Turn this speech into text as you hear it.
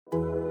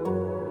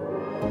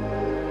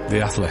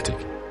The Athletic.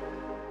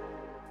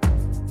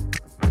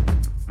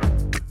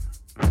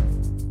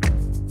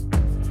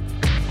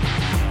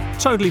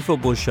 Totally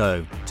Football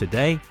Show.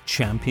 Today,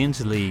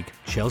 Champions League.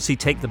 Chelsea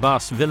take the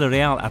bus.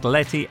 Villarreal,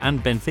 Atleti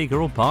and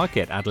Benfica all park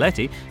it.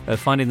 Atleti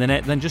finding the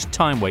net, then just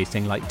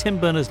time-wasting like Tim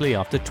Berners-Lee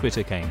after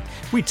Twitter came.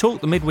 We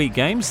talk the midweek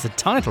games, the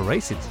title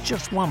race, it's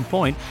just 1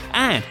 point,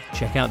 and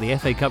check out the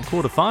FA Cup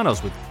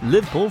quarter-finals with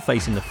Liverpool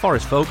facing the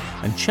Forest folk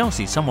and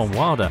Chelsea someone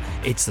wilder.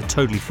 It's the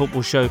Totally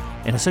Football Show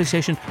in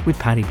association with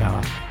Paddy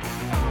Power.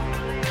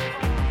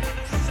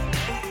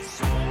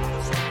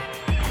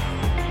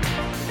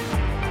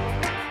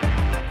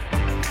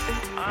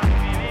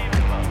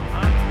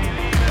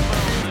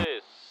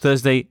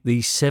 Thursday,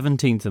 the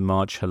 17th of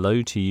March.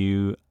 Hello to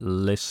you,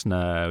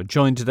 listener.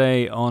 Joined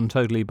today on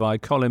Totally by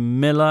Colin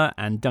Miller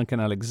and Duncan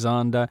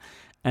Alexander,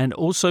 and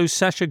also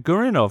Sasha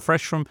Gurinov,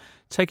 fresh from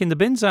taking the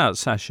bins out,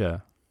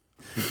 Sasha.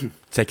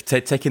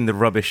 Taking the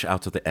rubbish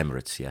out of the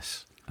Emirates,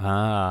 yes.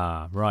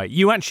 Ah, right.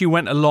 You actually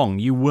went along.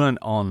 You weren't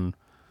on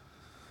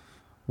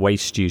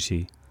waste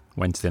duty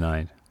Wednesday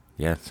night.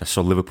 Yeah, I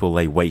saw Liverpool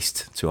lay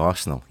waste to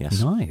Arsenal,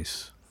 yes.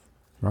 Nice.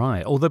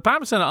 Right, although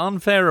perhaps an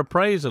unfair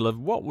appraisal of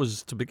what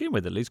was, to begin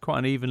with at least, quite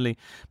an evenly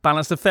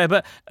balanced affair.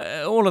 But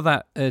all of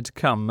that to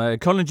come.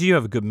 Colin, do you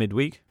have a good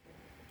midweek?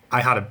 I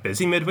had a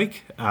busy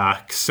midweek.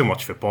 So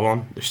much football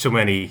on. There's so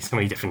many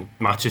different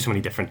matches, so many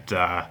different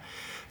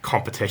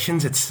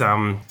competitions. It's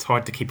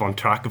hard to keep on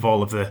track of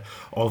all of the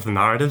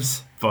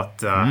narratives.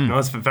 But no,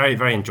 it's very,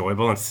 very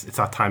enjoyable. It's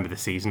that time of the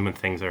season when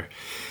things are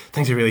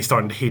really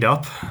starting to heat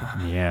up.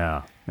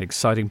 Yeah,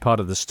 exciting part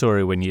of the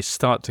story when you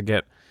start to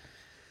get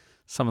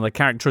some of the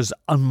characters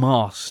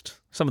unmasked,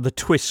 some of the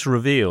twists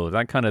revealed,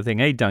 that kind of thing.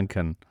 Hey,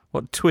 Duncan,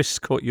 what twists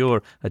caught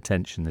your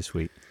attention this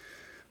week?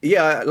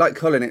 Yeah, like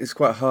Colin, it's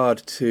quite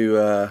hard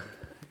to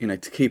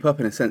keep up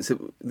in a sense.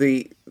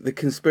 The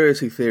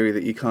conspiracy theory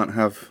that you can't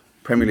have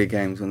Premier League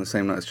games on the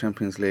same night as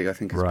Champions League, I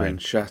think, has been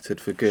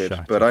shattered for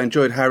good. But I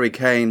enjoyed Harry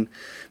Kane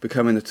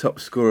becoming the top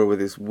scorer with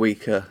his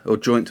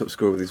joint top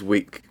scorer with his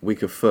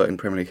weaker foot in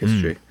Premier League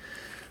history.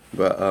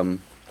 But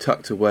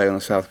tucked away on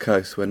the south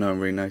coast where no one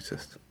really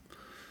noticed.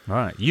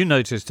 Right, you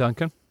noticed,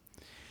 Duncan.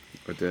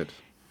 I did.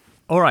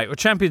 All right, well,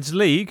 Champions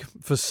League,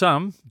 for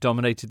some,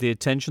 dominated the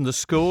attention. The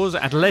scores,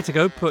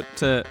 Atletico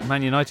put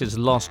Man United's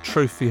last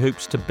trophy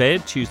hoops to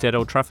bed Tuesday at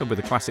Old Trafford with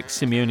a classic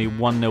Simeone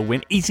 1-0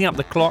 win, eating up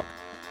the clock.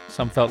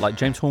 Some felt like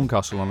James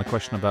Horncastle on a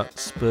question about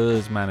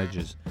Spurs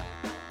managers.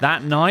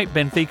 That night,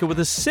 Benfica with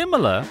a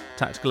similar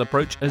tactical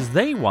approach as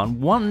they won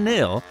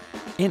 1-0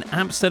 in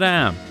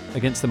Amsterdam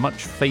against the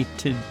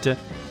much-fated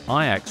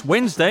Ajax.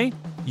 Wednesday,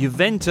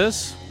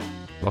 Juventus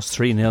lost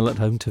 3-0 at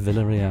home to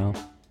Villarreal.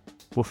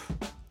 Woof.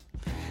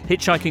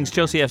 Hitchhiking's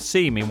Chelsea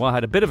FC, meanwhile,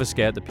 had a bit of a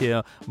scare at the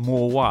Pierre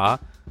Mauroy,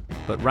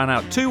 but ran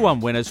out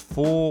 2-1 winners,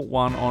 4-1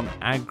 on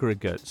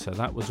aggregate. So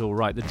that was all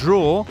right. The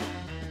draw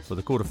for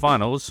the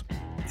quarterfinals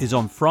is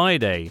on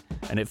Friday,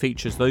 and it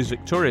features those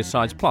victorious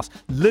sides, plus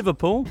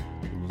Liverpool,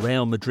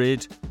 Real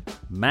Madrid,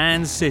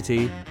 Man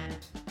City,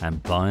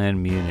 and Bayern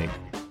Munich.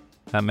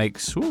 That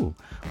makes,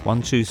 three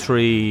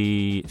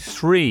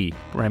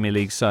Premier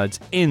League sides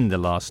in the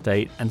last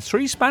 8 and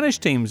 3 Spanish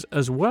teams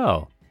as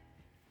well.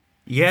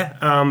 Yeah,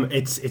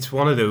 it's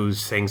one of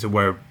those things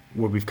where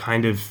we've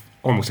kind of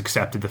almost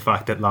accepted the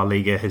fact that La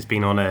Liga has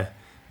been on a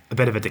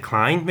bit of a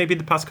decline maybe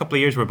the past couple of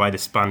years, whereby the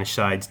Spanish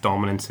side's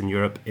dominance in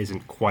Europe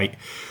isn't quite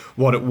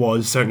what it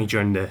was, certainly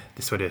during the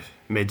sort of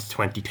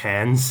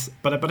mid-2010s.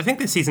 But I think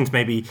this season's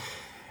maybe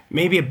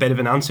a bit of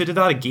an answer to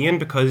that again,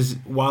 because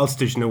whilst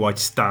there's no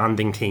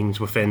outstanding teams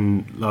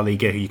within La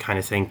Liga who you kind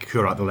of think who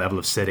are at the level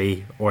of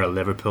City or a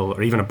Liverpool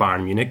or even a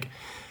Bayern Munich,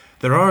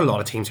 there are a lot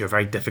of teams who are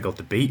very difficult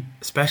to beat,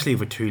 especially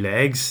with 2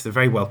 legs. They're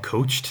very well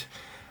coached.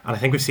 And I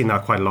think we've seen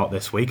that quite a lot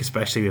this week,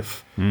 especially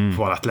with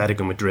what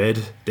Atletico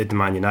Madrid did to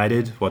Man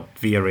United, what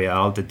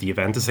Villarreal did to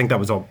Juventus. I think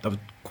that was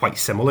quite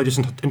similar, just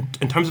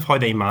in terms of how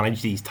they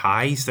manage these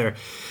ties. They're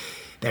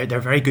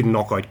very good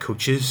knockout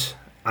coaches,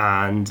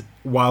 and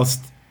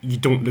whilst you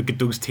don't look at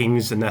those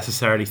teams and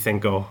necessarily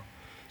think,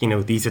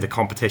 these are the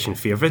competition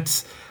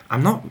favourites,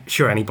 I'm not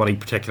sure anybody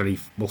particularly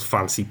will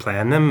fancy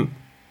playing them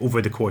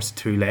over the course of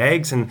 2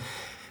 legs, and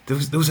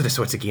those are the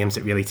sorts of games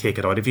that really take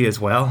it out of you as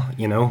well,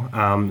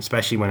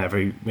 especially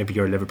whenever maybe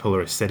you're a Liverpool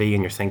or a City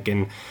and you're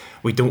thinking,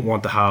 we don't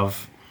want to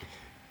have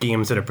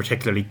games that are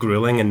particularly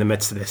grueling in the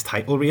midst of this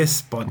title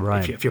race. But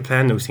if you're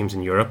playing those teams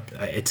in Europe,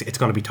 it's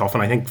going to be tough,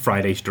 and I think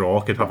Friday's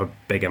draw could have a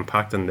big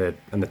impact on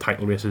the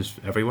title races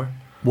everywhere.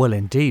 Well,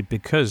 indeed,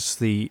 because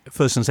the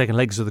first and second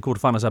legs of the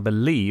quarterfinals, I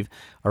believe,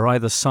 are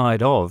either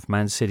side of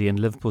Man City and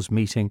Liverpool's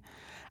meeting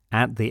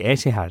at the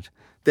Etihad.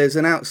 There's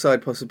an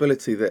outside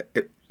possibility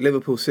that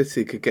Liverpool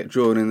City could get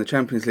drawn in the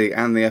Champions League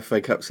and the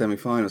FA Cup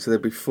semi-final, so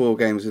there'd be 4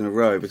 games in a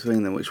row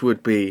between them, which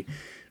would be...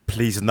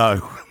 Please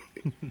no.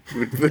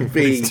 would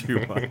be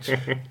too much.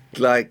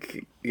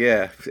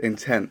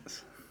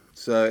 Intense.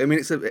 So, I mean,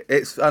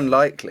 it's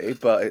unlikely,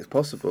 but it's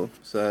possible.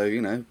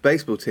 So,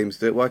 baseball teams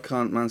do it. Why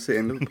can't Man City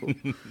and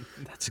Liverpool?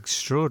 That's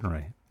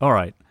extraordinary. All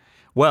right.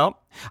 Well,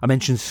 I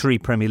mentioned 3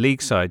 Premier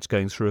League sides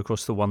going through. Of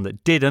course, the one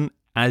that didn't,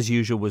 as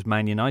usual, was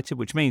Man United,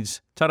 which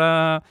means,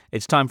 ta-da,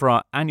 it's time for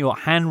our annual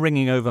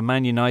hand-wringing over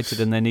Man United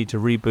and their need to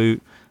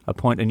reboot,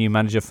 appoint a new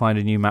manager, find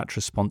a new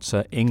mattress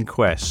sponsor,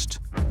 Inquest.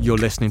 You're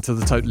listening to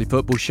The Totally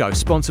Football Show,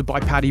 sponsored by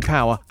Paddy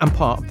Power and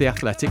part of the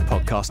Athletic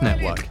Podcast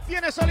Network.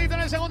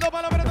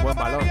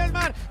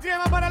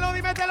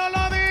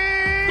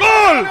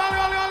 ¡Gol!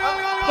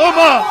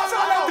 ¡Toma!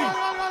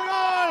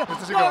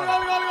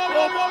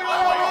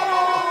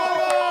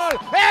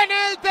 En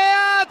el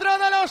teatro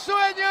de los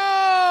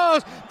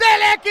sueños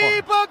del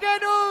equipo que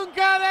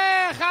nunca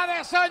deja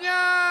de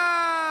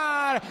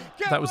soñar.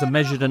 That was a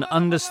measured and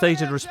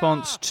understated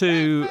response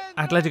to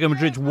Atletico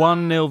Madrid's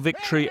 1-0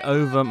 victory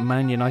over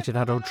Man United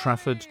at Old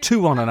Trafford,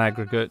 2-1 on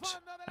aggregate.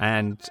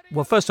 And,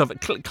 well, first off,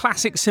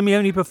 classic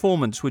Simeone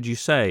performance, would you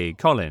say,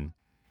 Colin?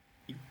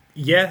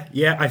 Yeah,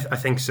 I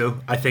think so.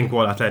 I think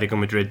what Atletico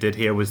Madrid did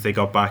here was they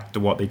got back to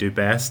what they do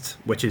best,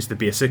 which is the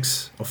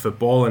basics of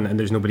football, and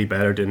there's nobody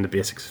better doing the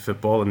basics of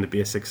football and the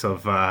basics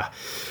of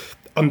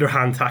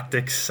underhand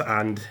tactics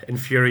and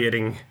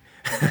infuriating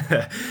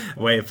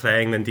way of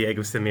playing than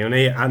Diego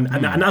Simeone, and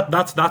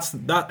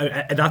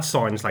that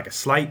sounds like a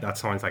slight, that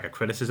sounds like a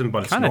criticism,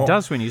 but it's not. Kind of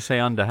does when you say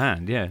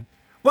underhand, yeah.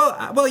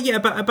 Well, yeah,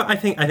 but I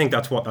think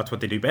that's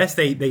what they do best.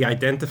 They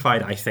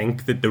identified, I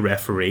think, that the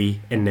referee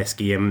in this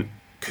game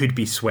could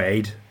be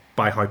swayed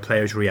by how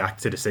players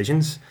react to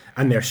decisions,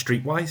 and they're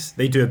streetwise.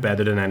 They do it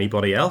better than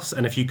anybody else.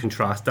 And if you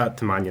contrast that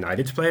to Man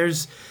United's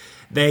players,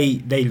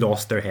 they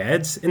lost their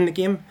heads in the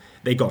game.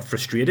 They got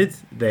frustrated.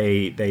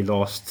 They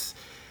lost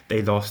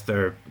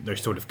their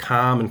sort of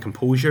calm and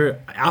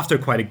composure after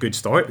quite a good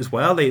start as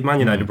well. Man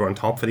United were on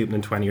top for the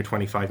opening 20 or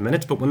 25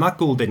 minutes, but when that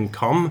goal didn't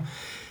come,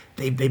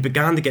 they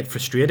began to get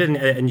frustrated,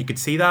 and you could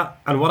see that.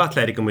 And what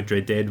Atletico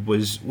Madrid did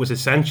was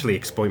essentially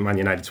exploit Man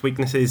United's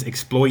weaknesses,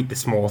 exploit the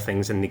small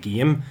things in the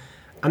game,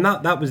 and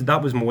that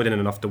was more than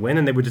enough to win.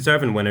 And they were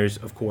deserving winners,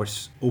 of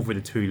course, over the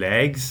two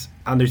legs.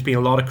 And there's been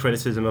a lot of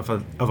criticism of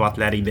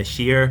Atleti this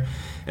year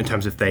in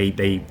terms of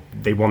they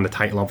won the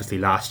title obviously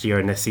last year,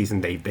 and this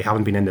season they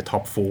haven't been in the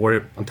top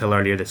four until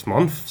earlier this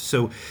month.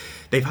 So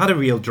they've had a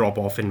real drop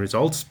off in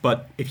results.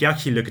 But if you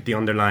actually look at the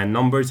underlying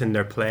numbers in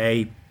their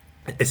play,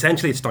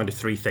 essentially it's down to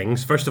three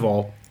things. First of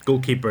all,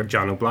 goalkeeper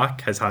Jan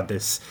Oblak has had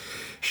this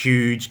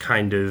huge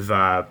kind of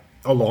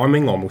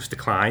alarming almost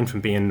decline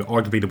from being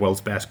arguably the world's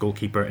best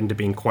goalkeeper into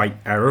being quite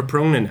error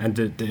prone and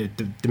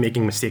to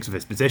making mistakes with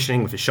his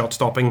positioning, with his shot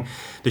stopping.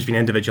 There's been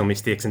individual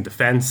mistakes in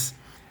defence,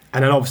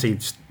 and then obviously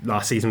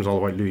last season was all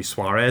about Luis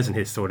Suarez and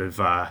his sort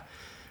of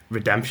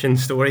redemption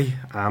story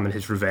and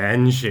his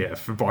revenge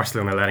for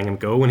Barcelona letting him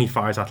go when he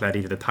fires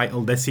Atleti to the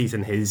title. This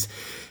season his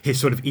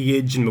sort of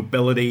age and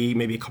mobility,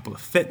 maybe a couple of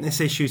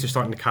fitness issues are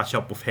starting to catch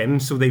up with him,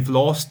 so they've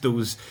lost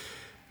those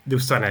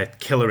kind of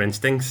killer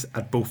instincts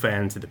at both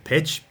ends of the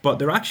pitch. But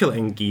their actual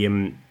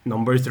in-game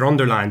numbers, their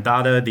underlying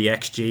data, the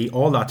XG,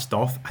 all that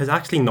stuff has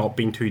actually not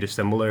been too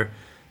dissimilar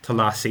to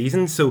last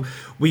season. So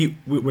we're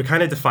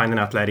kind of defining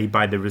Atleti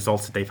by the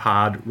results that they've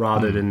had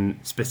rather than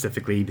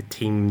specifically the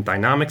team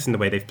dynamics and the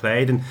way they've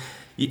played. And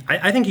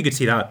I think you could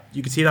see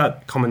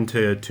that coming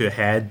to a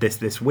head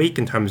this week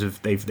in terms of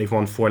they've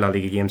won 4 La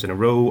Liga games in a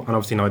row, and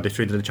obviously now they're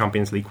through to the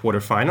Champions League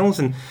quarterfinals.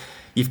 And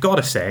you've got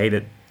to say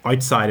that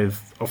outside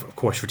of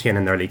course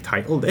retaining their league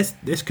title, this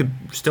could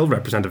still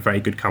represent a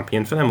very good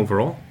campaign for them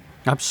overall.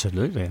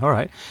 Absolutely. All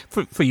right.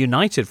 For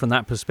United, from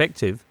that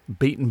perspective,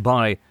 beaten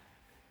by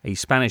a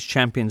Spanish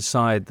champions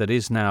side that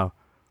is now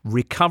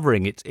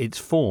recovering its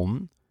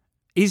form,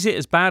 is it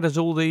as bad as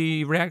all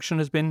the reaction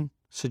has been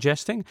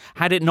suggesting?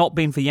 Had it not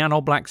been for Jan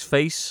Oblak's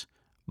face,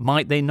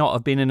 might they not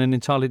have been in an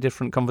entirely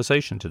different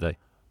conversation today?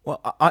 Well,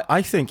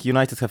 I think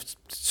United have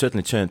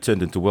certainly turned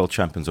into world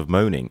champions of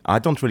moaning. I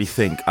don't really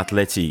think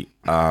Atleti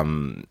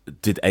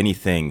did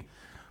anything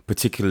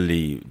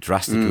particularly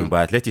drastic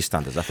by Atleti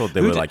standards. I thought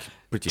they were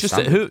pretty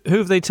standard. Who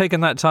have they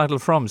taken that title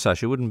from,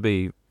 Sash? It wouldn't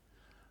be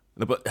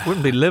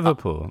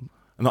Liverpool.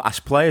 No,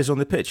 as players on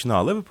the pitch,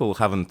 no. Liverpool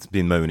haven't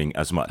been moaning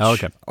as much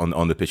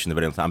on the pitch in the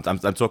very long time.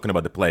 I'm talking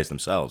about the players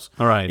themselves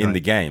in the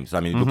games. I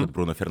mean, you look at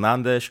Bruno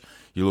Fernandes,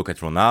 you look at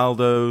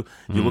Ronaldo,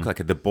 you look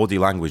at the body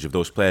language of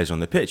those players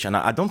on the pitch. And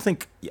I don't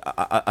think,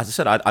 as I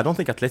said, I don't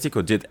think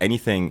Atletico did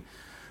anything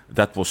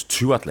that was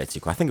too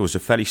Atletico. I think it was a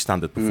fairly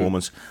standard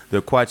performance.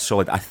 They're quite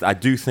solid. I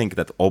do think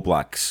that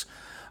Oblak's,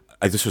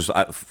 this was,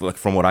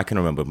 from what I can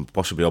remember,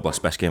 possibly Oblak's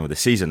best game of the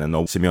season, and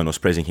Simeone was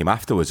praising him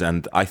afterwards.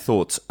 And I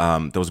thought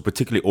there was a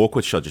particularly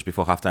awkward shot just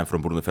before halftime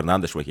from Bruno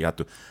Fernandes where he had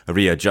to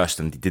readjust,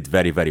 and he did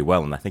very, very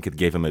well. And I think it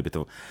gave him a bit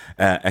of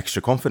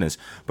extra confidence.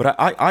 But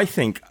I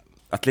think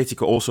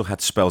Atletico also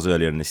had spells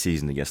earlier in the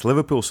season against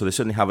Liverpool, so they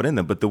certainly have it in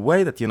them. But the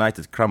way that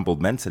United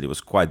crumbled mentally was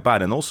quite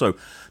bad. And also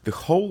the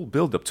whole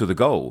build-up to the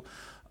goal,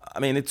 I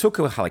mean, it took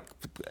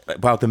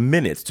about a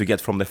minute to get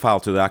from the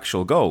foul to the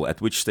actual goal, at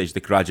which stage they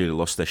gradually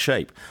lost their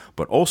shape.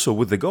 But also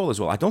with the goal as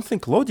well, I don't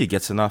think Lodi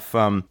gets enough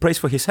praise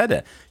for his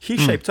header. He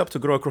shaped up to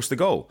go across the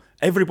goal.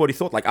 Everybody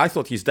thought, I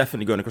thought he's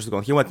definitely going across the goal.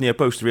 He went near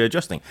post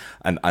readjusting.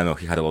 And I know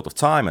he had a lot of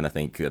time, and I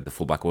think the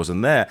fullback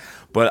wasn't there.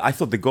 But I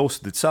thought the goal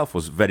itself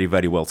was very,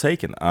 very well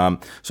taken.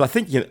 So I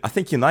think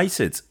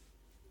United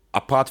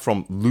apart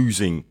from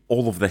losing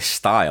all of their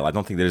style, I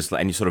don't think there's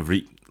any sort of...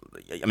 you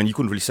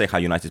couldn't really say how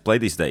United play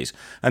these days.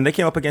 And they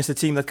came up against a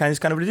team that is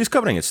kind of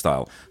rediscovering its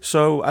style.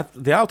 So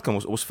the outcome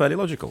was fairly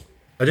logical.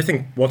 I just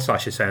think what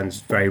Sasha said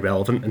is very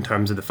relevant in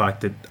terms of the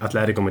fact that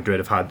Atletico Madrid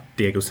have had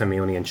Diego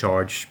Simeone in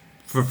charge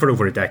for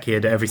over a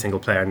decade. Every single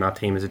player in that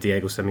team is a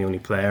Diego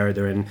Simeone player.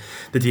 They're in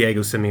the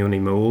Diego Simeone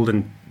mould,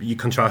 and you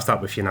contrast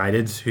that with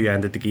United, who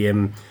ended the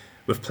game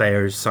with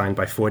players signed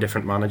by 4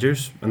 different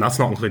managers, and that's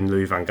not including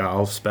Louis van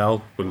Gaal's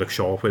spell, where Luke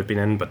Shaw would have been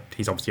in, but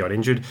he's obviously out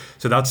injured.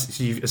 So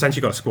you've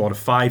essentially got a squad of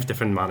 5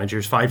 different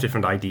managers, 5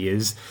 different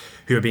ideas,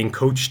 who are being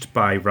coached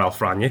by Ralf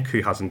Rangnick,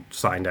 who hasn't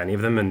signed any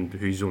of them and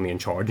who's only in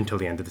charge until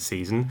the end of the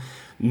season.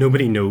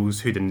 Nobody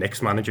knows who the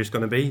next manager is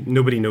going to be.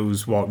 Nobody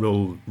knows what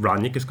role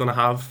Rangnick is going to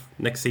have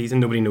next season.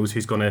 Nobody knows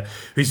who's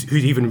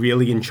even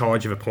really in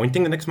charge of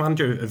appointing the next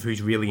manager, of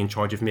who's really in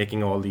charge of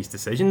making all these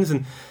decisions.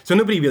 And so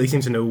nobody really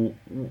seems to know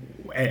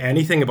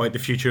anything about the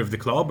future of the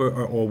club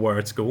or where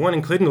it's going,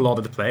 including a lot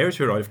of the players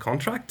who are out of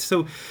contract.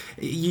 So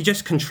you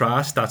just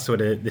contrast that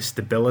sort of the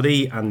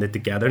stability and the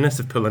togetherness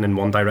of pulling in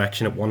one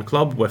direction at one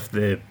club with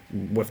the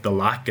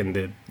lack and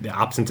the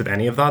absence of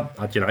any of that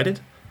at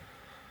United.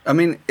 I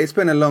mean, it's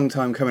been a long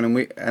time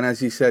coming, and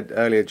as you said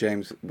earlier,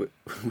 James,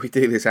 we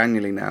do this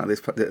annually now.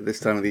 This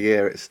time of the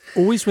year, it's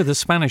always with the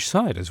Spanish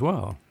side as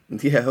well.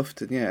 Yeah,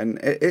 often, yeah, and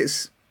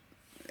it's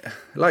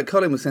like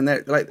Colin was saying.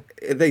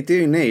 They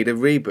do need a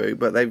reboot,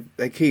 but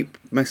they keep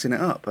messing it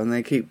up, and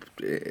they keep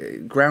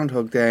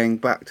Groundhog Daying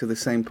back to the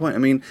same point. I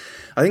mean,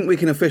 I think we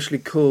can officially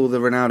call the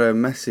Ronaldo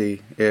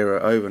Messi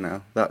era over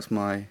now. That's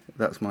my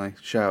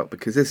shout,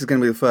 because this is going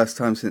to be the first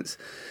time since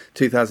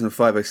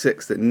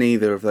 2005-06 that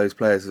neither of those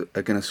players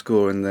are going to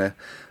score in the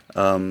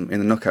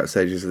knockout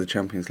stages of the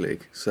Champions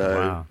League. So,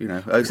 wow.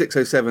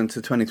 06-07 to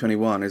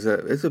 2021 is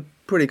a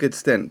pretty good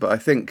stint. But I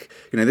think,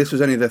 this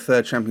was only their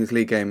 3rd Champions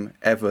League game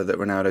ever that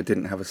Ronaldo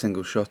didn't have a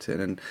single shot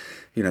in. And,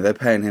 they're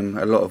paying him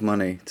a lot of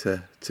money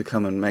to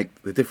come and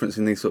make the difference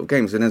in these sort of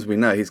games. And as we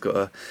know, he's got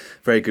a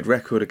very good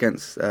record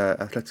against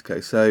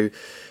Atletico. So,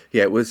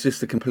 yeah, it was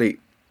just a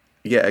complete,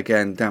 yet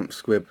again, damp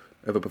squib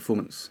of a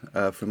performance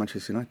for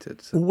Manchester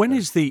United. When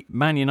is the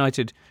Man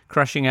United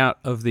crashing out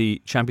of the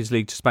Champions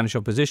League to Spanish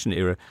opposition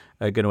era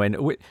going to end?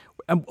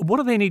 And what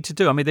do they need to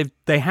do? I mean,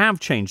 they have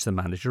changed the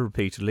manager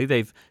repeatedly.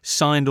 They've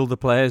signed all the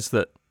players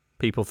that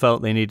people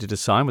felt they needed to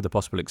sign, with the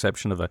possible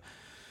exception of a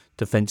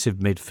defensive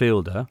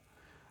midfielder.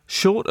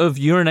 Short of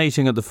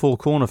urinating at the 4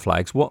 corner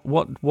flags,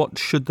 what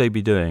should they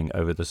be doing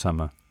over the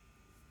summer?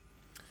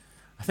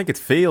 I think it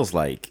feels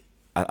like,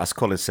 as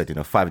Colin said,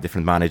 5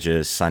 different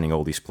managers signing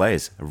all these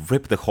players,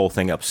 rip the whole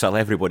thing up, sell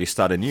everybody,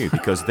 start anew,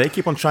 because they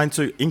keep on trying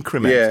to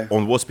increment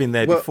on what's been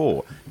there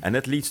before, and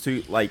it leads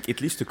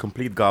to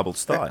complete garbled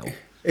style.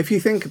 If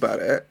you think about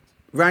it,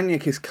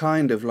 Rangnick is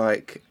kind of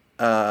like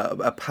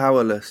a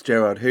powerless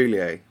Gerard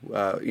Houllier.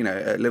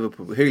 At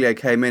Liverpool, Houllier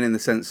came in the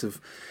sense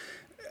of,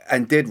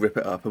 and did rip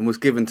it up, and was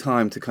given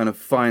time to kind of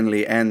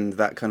finally end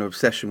that kind of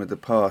obsession with the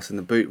pass in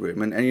the boot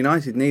room. And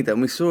United need that.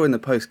 And we saw in the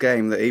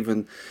post-game that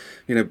even,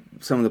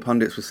 some of the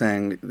pundits were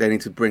saying they need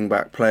to bring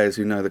back players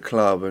who know the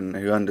club and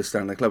who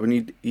understand the club.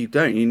 And you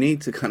don't. You need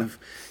to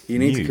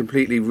to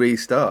completely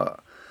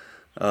restart.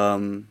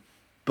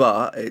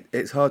 But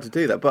it's hard to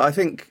do that. But I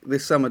think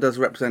this summer does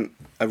represent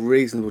a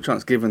reasonable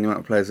chance, given the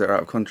amount of players that are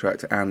out of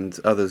contract and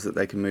others that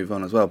they can move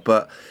on as well.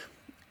 But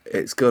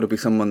it's got to be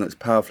someone that's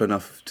powerful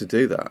enough to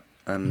do that.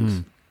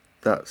 And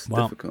that's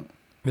difficult.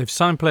 They've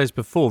signed players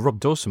before. Rob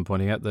Dawson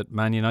pointing out that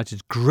Man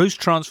United's gross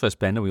transfer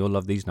spend, and we all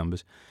love these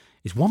numbers,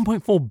 is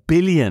 1.4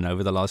 billion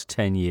over the last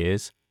 10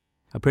 years,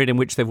 a period in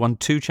which they've won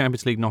 2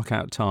 Champions League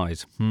knockout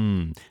ties.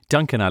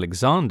 Duncan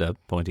Alexander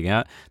pointing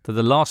out that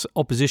the last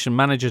opposition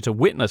manager to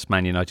witness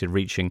Man United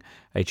reaching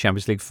a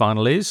Champions League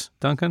final is,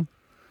 Duncan?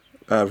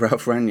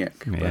 Ralf Rangnick,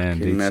 back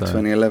in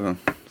 2011.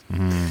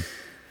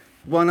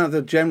 One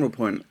other general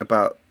point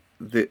about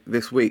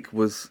this week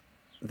was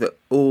that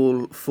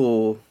all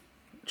 4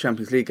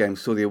 Champions League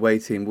games saw the away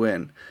team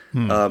win,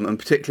 and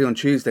particularly on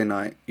Tuesday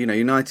night,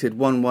 United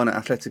 1-1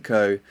 at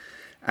Atletico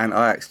and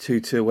Ajax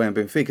 2-2 away in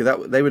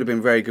Benfica. They would have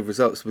been very good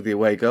results with the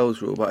away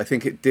goals rule, but I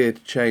think it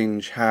did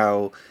change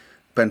how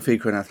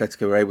Benfica and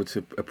Atletico were able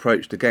to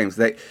approach the games.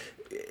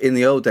 In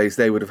the old days,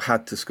 they would have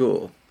had to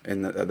score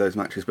in those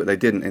matches, but they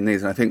didn't in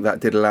these, and I think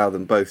that did allow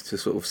them both to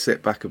sort of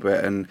sit back a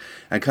bit and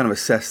kind of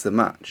assess the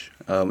match,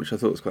 which I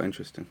thought was quite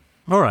interesting.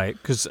 All right,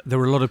 because there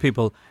were a lot of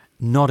people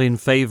not in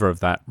favour of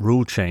that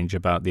rule change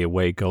about the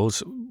away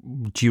goals.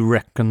 Do you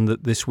reckon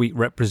that this week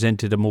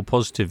represented a more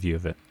positive view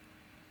of it?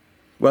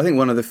 Well, I think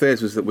one of the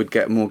fears was that we'd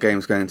get more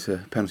games going to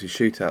penalty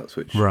shootouts,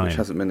 which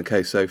hasn't been the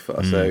case so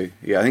far. So,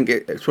 yeah, I think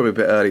it's probably a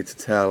bit early to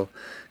tell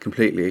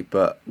completely,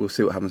 but we'll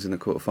see what happens in the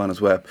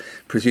quarterfinals, where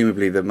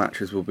presumably the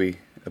matches will be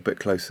a bit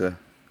closer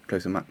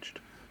matched.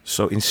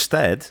 So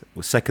instead,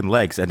 the second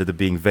legs ended up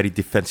being very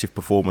defensive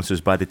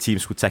performances by the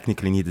teams who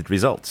technically needed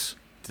results.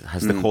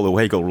 Has the whole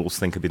away goal rules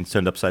thing been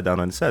turned upside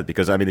down on its head?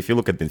 Because, I mean, if you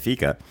look at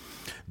Benfica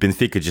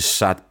just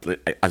sat,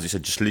 as you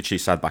said, just literally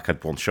sat back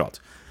at one shot.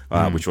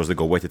 which was the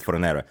goal waited for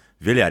an error.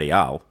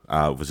 Villarreal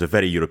was a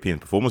very European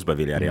performance by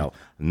Villarreal.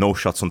 No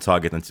shots on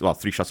target, and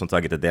 3 shots on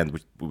target at the end,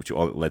 which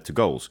all led to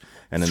goals.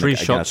 And then 3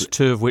 shots,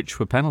 2 of which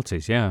were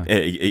penalties, yeah.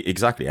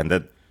 Exactly, and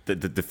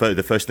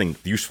the first thing,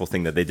 the useful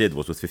thing that they did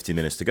was with 15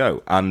 minutes to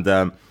go. And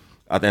at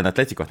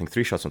Atletico, I think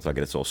 3 shots on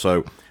target, that's all.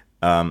 So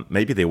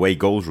maybe the away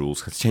goals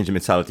rules has changed the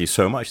mentality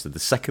so much that the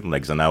second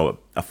legs are now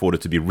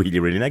afforded to be really,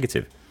 really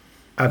negative.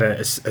 I had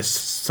a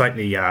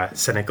slightly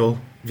cynical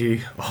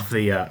view of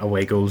the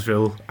away goals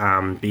rule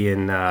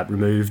being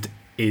removed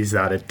is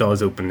that it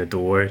does open the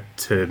door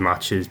to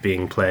matches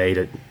being played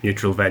at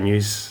neutral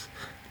venues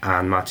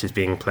and matches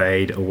being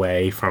played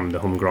away from the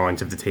home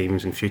grounds of the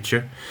teams in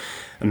future.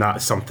 And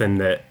that's something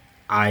that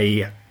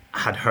I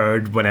had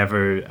heard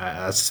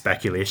as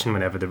speculation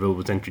whenever the rule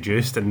was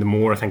introduced, and the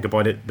more I think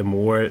about it, the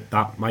more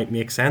that might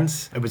make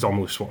sense. It was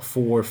almost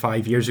 4 or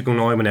 5 years ago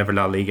now whenever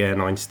La Liga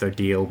announced their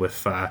deal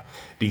with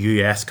the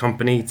US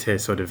company to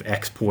sort of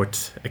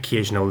export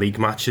occasional league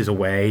matches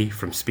away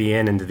from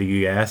Spain into the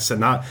US,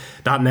 and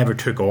that never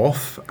took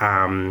off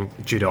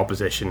due to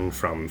opposition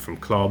from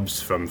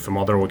clubs, from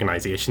other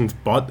organisations,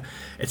 but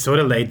it sort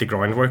of laid the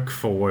groundwork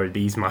for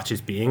these matches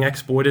being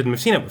exported, and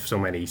we've seen it with so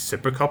many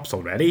Super Cups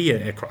already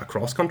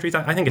across countries.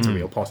 I think it's a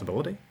real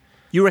possibility.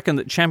 You reckon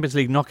that Champions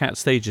League knockout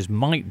stages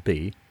might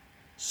be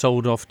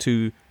sold off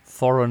to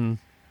foreign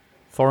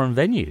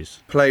venues?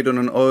 Played on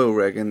an oil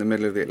rig in the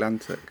middle of the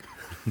Atlantic.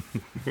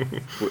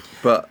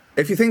 But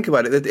if you think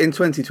about it, in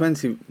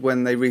 2020,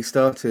 when they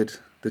restarted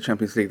the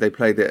Champions League, they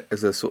played it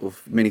as a sort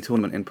of mini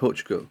tournament in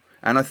Portugal.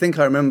 And I think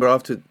I remember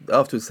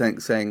afterwards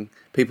saying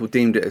people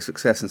deemed it a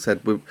success and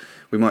said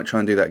we might try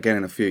and do that again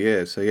in a few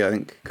years. So yeah, I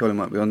think Colin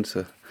might be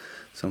onto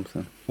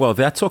something. Well,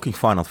 they're talking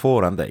Final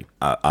Four, aren't they?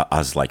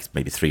 As like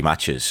maybe 3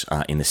 matches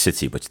in the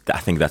city, but I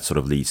think that sort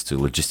of leads to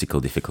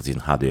logistical difficulties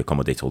in how they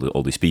accommodate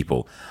all these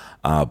people.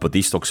 But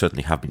these talks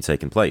certainly have been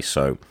taking place,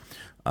 so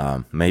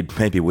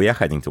maybe we are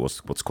heading towards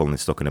what Colin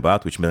is talking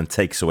about, which then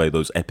takes away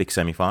those epic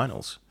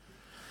semi-finals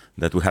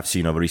that we have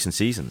seen over recent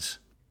seasons.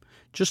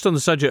 Just on the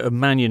subject of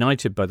Man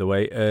United, by the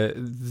way,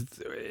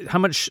 how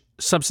much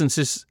substance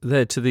is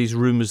there to these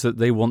rumours that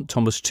they want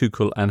Thomas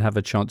Tuchel and have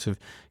a chance of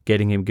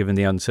getting him, given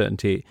the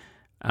uncertainty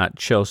at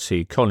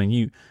Chelsea?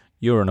 Colin,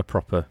 you're on a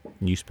proper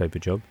newspaper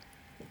job.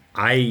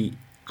 I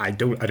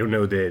don't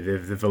know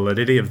the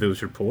validity of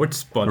those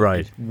reports, but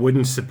right. It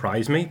wouldn't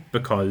surprise me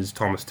because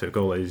Thomas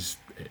Tuchel is.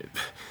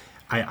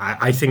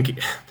 I think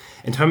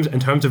in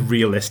terms of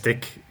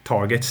realistic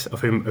targets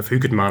of who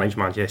could manage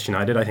Manchester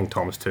United, I think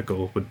Thomas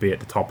Tuchel would be at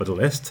the top of the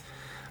list.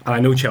 And I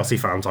know Chelsea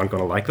fans aren't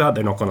going to like that.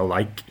 They're not going to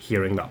like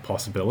hearing that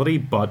possibility,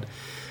 but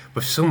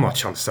with so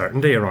much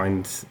uncertainty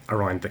around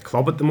the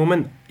club at the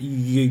moment,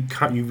 you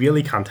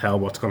really can't tell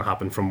what's going to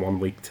happen from one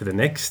week to the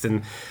next.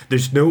 And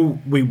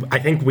I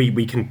think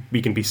we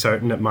can be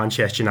certain that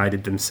Manchester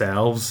United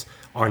themselves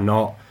are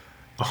not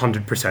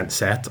 100%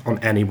 set on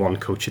any one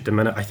coach at the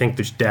minute. I think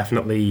there's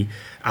definitely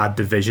a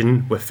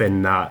division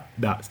within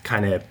that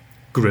kind of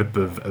group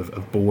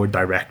of board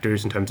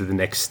directors in terms of the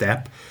next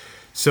step.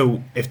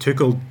 So if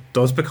Tuchel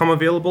does become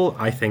available,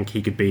 I think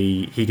he could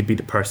be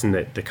the person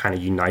that kind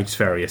of unites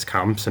various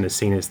camps and is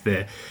seen as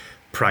the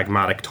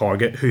pragmatic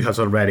target who has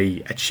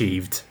already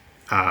achieved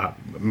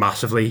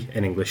massively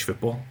in English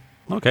football.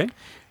 Okay.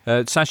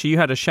 Sasha, you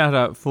had a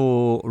shout-out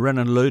for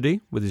Renan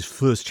Lodi with his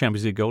first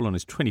Champions League goal on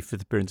his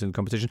 25th appearance in the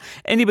competition.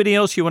 Anybody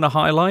else you want to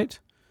highlight?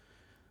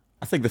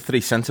 I think the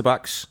 3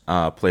 centre-backs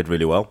played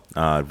really well,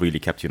 really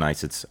kept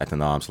United at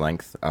an arm's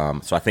length.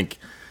 So I think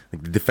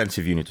the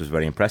defensive unit was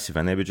very impressive,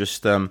 and they were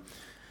just... and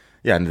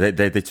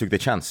they took the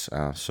chance.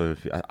 So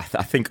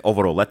I think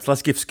overall,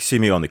 let's give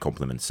Simeone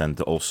compliments, and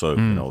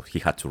also he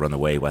had to run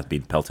away while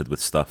being pelted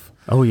with stuff.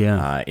 Oh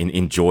yeah,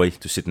 enjoy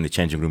to sit in the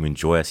changing room,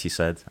 enjoy, as he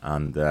said,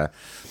 and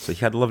so he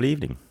had a lovely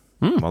evening.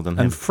 Well done him.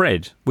 And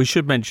Fred, we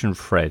should mention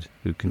Fred,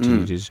 who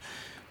continued his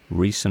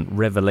recent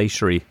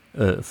revelatory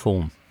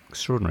form.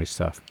 Extraordinary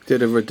stuff.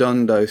 Did a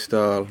Redondo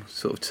style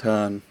sort of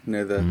turn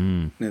near the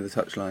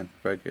touchline.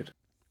 Very good.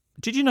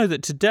 Did you know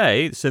that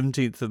today, the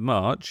 17th of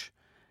March,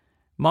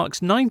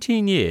 marks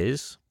 19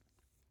 years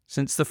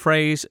since the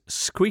phrase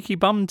squeaky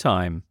bum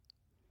time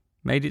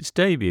made its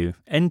debut,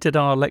 entered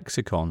our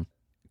lexicon.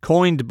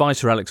 Coined by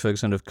Sir Alex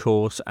Ferguson, of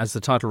course, as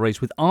the title race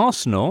with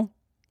Arsenal,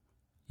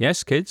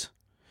 yes, kids,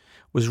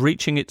 was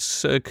reaching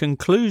its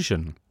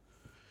conclusion.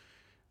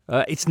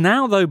 It's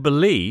now, though,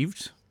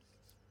 believed,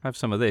 have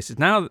some of this, it's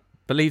now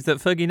believed that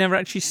Fergie never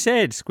actually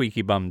said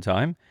squeaky bum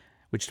time,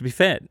 which, to be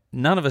fair,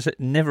 none of us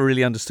never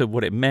really understood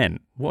what it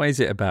meant. What is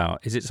it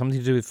about? Is it something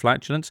to do with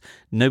flatulence?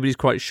 Nobody's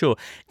quite sure.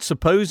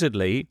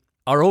 Supposedly,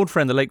 our old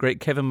friend, the late great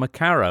Kevin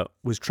McCarra,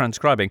 was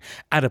transcribing.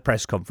 At a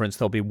press conference,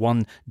 there'll be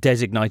one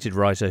designated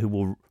writer who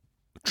will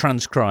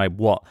transcribe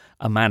what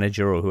a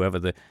manager or whoever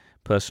the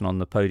person on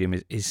the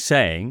podium is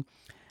saying.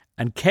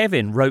 And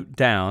Kevin wrote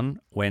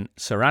down when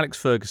Sir Alex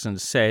Ferguson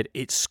said,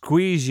 "It's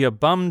squeeze your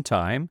bum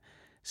time,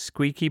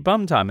 squeaky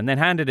bum time," and then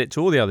handed it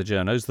to all the other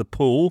journos, the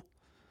pool.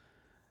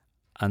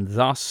 And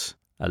thus,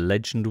 a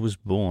legend was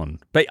born.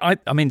 But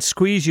I mean,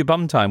 squeeze your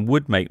bum time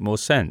would make more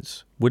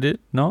sense, would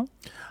it not?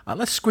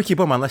 Unless squeaky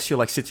bum, unless you're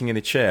like sitting in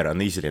a chair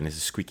uneasily and there's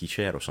a squeaky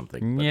chair or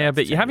something.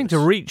 But you're having to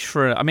reach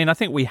for. I mean, I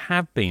think we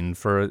have been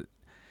for.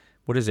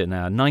 What is it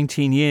now?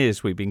 19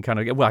 years we've been kind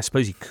of... Well, I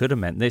suppose he could have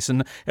meant this,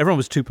 and everyone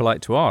was too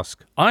polite to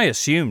ask. I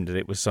assumed that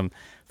it was some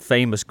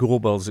famous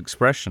Gorbals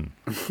expression.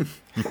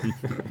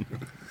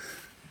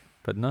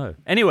 But no.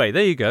 Anyway,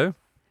 there you go.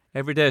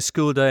 Every day a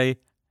school day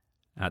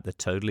at the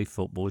Totally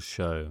Football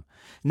Show.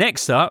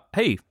 Next up,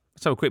 hey,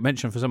 let's have a quick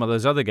mention for some of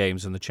those other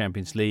games in the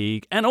Champions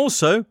League, and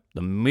also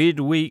the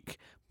midweek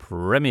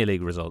Premier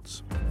League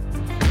results.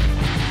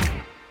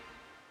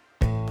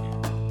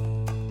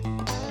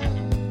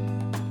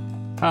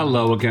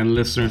 Hello again,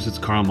 listeners. It's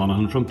Carl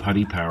Monaghan from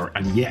Paddy Power,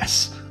 and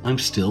yes, I'm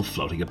still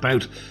floating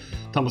about.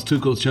 Thomas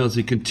Tuchel's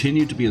Chelsea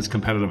continue to be as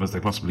competitive as they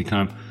possibly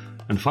can,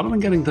 and following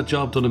getting the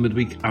job done in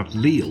midweek at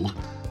Lille,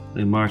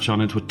 they march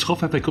on into a tough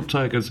FA Cup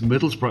tie against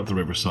Middlesbrough at the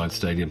Riverside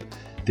Stadium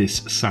this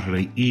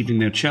Saturday evening.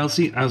 Now,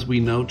 Chelsea, as we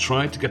know,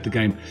 tried to get the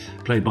game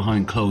played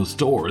behind closed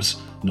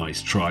doors.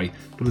 Nice try,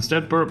 but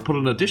instead Borough put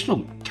an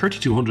additional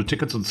 3,200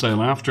 tickets on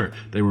sale after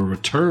they were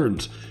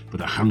returned by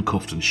the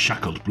handcuffed and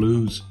shackled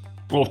Blues.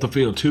 Off the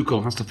field,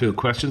 Tuchel has to field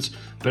questions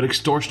about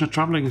extortionate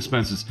travelling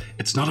expenses.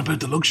 It's not about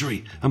the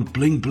luxury and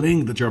bling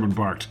bling, the German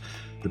barked.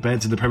 The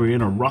beds in the Premier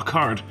Inn are rock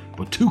hard,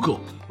 but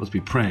Tuchel must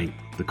be praying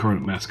the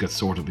current mess gets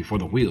sorted before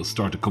the wheels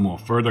start to come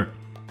off further.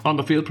 On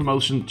the field,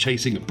 promotion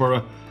chasing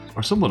Borough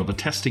are somewhat of a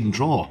testing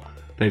draw.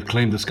 They've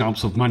claimed the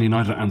scalps of Man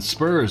United and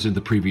Spurs in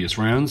the previous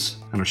rounds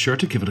and are sure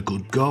to give it a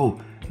good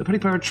go. The Paddy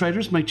Power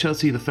traders make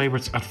Chelsea the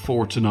favourites at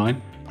 4-9.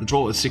 The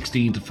draw is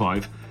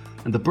 16-5.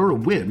 And the Borough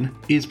win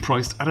is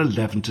priced at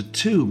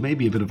 11-2,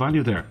 maybe a bit of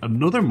value there.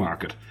 Another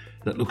market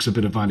that looks a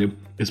bit of value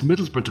is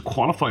Middlesbrough to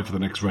qualify for the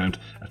next round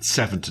at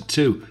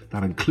 7-2.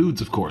 That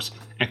includes, of course,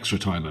 extra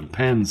time and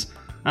pens.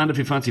 And if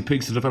you fancy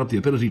pigs to develop the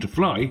ability to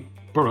fly,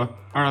 Borough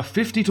are a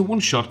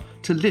 50-1 shot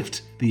to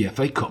lift the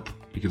FA Cup.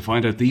 You can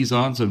find out these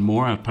odds and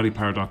more at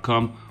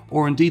paddypower.com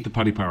or indeed the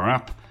Paddy Power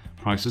app.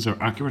 Prices are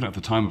accurate at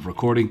the time of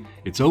recording.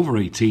 It's over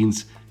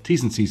 18s.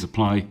 T's and C's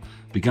apply.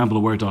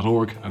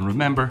 BeGambleAware.org, and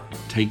remember,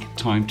 take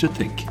time to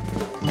think.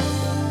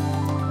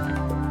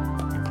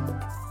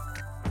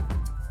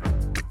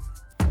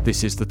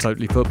 This is the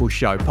Totally Football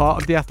Show,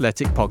 part of the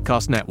Athletic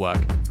Podcast Network.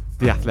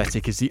 The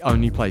Athletic is the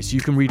only place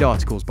you can read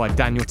articles by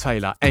Daniel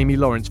Taylor, Amy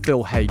Lawrence,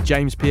 Phil Hay,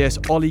 James Pearce,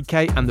 Ollie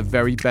Kay, and the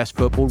very best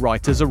football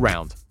writers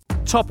around.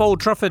 Top Old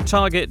Trafford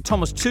target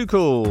Thomas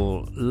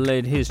Tuchel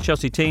led his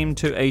Chelsea team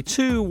to a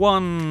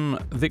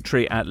 2-1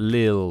 victory at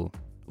Lille.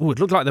 Oh, it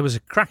looked like there was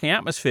a cracking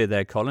atmosphere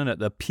there, Colin, at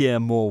the Pierre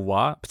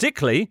Mauroy,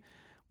 particularly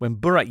when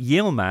Burak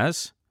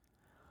Yilmaz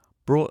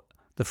brought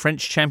the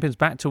French champions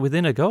back to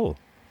within a goal.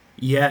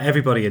 Yeah,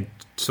 everybody had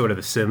sort of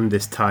assumed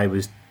this tie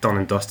was done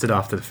and dusted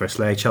after the first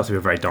leg. Chelsea were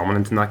very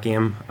dominant in that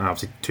game,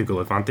 obviously 2-goal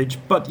advantage.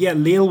 But yeah,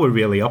 Lille were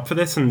really up for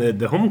this, and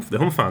the home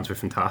fans were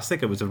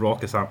fantastic. It was a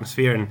raucous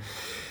atmosphere, and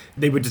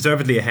they were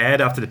deservedly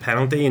ahead after the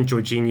penalty, and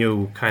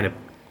Jorginho kind of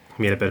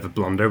made a bit of a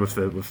blunder with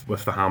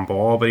the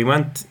handball,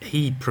 but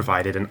he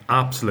provided an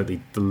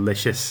absolutely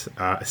delicious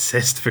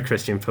assist for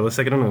Christian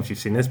Pulisic. I don't know if you've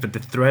seen this, but the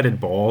threaded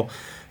ball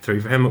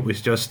through for him, it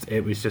was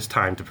just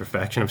timed to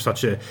perfection. Of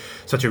such a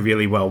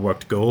really well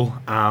worked goal.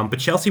 But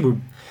Chelsea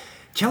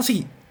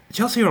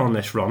are on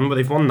this run where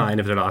they've won 9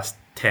 of their last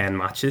 10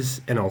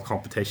 matches in all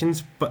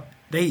competitions, but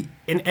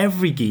in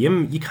every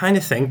game you kind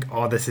of think,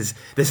 oh, this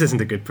isn't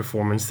a good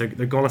performance, they're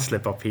going to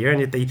slip up here, and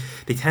yet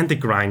they tend to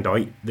grind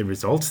out the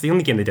results. The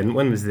only game they didn't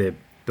win was the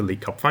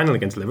League Cup final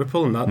against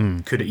Liverpool, and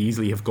that could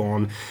easily have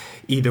gone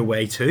either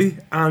way too,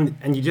 and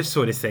you just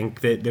sort of think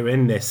that they're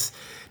in this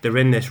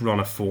run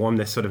of form,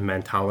 this sort of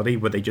mentality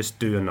where they just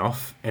do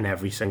enough in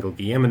every single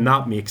game, and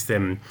that makes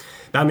them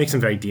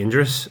very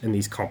dangerous in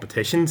these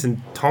competitions.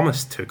 And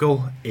Thomas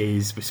Tuchel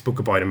we spoke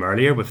about him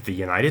earlier with the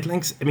United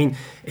links. I mean,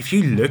 if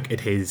you look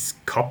at his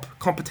cup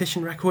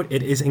competition record,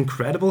 it is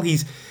incredible.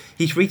 He's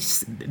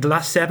reached the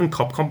last 7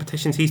 cup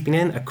competitions he's been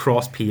in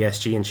across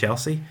PSG and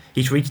Chelsea.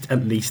 He's reached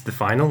at least the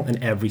final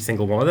in every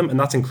single one of them, and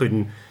that's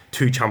including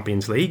 2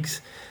 Champions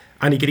Leagues.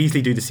 And he could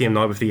easily do the same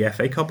now with the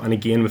FA Cup and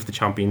again with the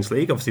Champions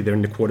League. Obviously, they're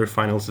in the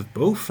quarterfinals of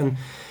both. And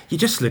you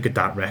just look at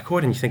that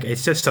record and you think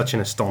it's just such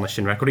an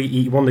astonishing record.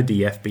 He won the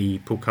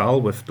DFB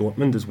Pokal with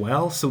Dortmund as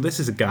well. So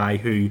this is a guy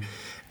who,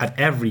 at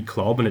every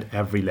club and at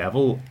every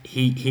level,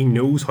 he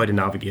knows how to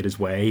navigate his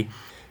way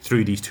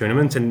through these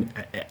tournaments. And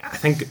I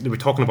think they were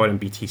talking about in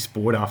BT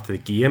Sport after the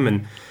game,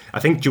 and I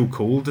think Joe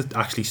Cole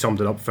actually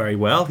summed it up very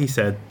well. He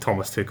said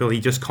Thomas Tuchel, he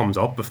just comes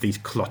up with these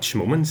clutch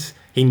moments.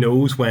 He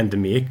knows when to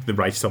make the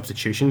right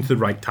substitutions, the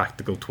right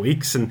tactical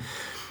tweaks. And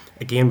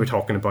again, we're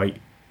talking about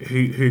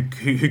who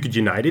could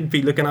United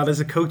be looking at as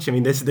a coach? I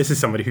mean, this is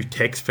somebody who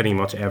ticks pretty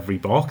much every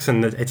box,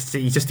 and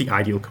he's just the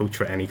ideal coach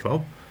for any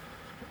club.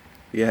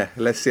 Yeah,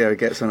 let's see how he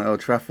gets on at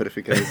Old Trafford if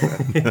he goes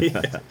there.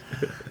 Yeah.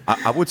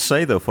 I would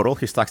say, though, for all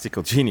his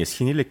tactical genius,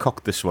 he nearly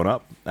cocked this one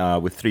up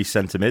with 3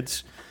 centre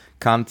mids.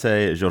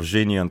 Kante,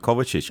 Jorginho and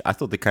Kovacic, I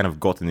thought they kind of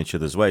got in each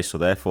other's way. So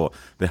therefore,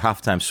 the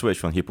halftime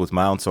switch when he put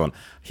Mount on,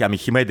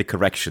 he made the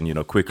correction,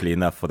 quickly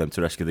enough for them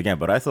to rescue the game.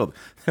 But I thought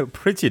they were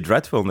pretty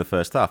dreadful in the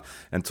first half.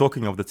 And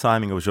talking of the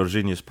timing of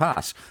Jorginho's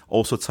pass,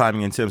 also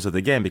timing in terms of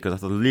the game, because I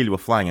thought Lille were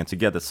flying and to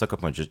get that sucker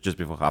punch just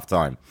before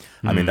halftime.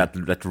 I mean,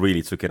 that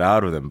really took it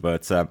out of them.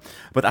 But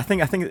I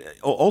think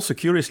also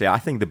curiously, I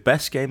think the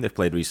best game they've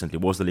played recently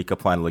was the League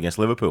Cup final against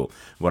Liverpool,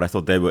 where I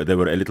thought they were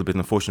a little bit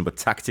unfortunate, but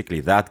tactically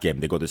that game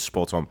they got it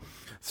spot on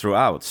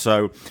throughout.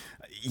 So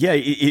yeah,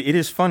 it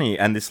is funny,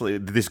 and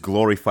this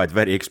glorified,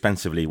 very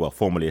expensively,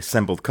 formally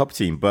assembled cup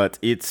team, but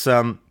it's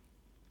they're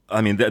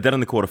in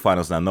the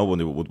quarterfinals now. No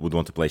one would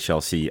want to play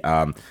Chelsea.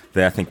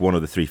 They're, I think, one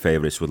of the three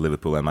favourites with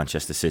Liverpool and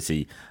Manchester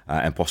City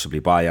and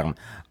possibly Bayern.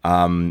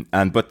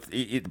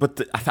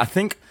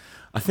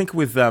 I think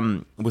with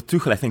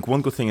Tuchel, I think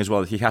one good thing as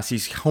well,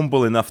 he's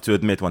humble enough to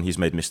admit when he's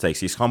made mistakes.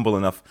 He's humble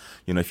enough,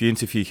 if you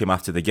interview him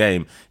after the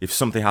game, if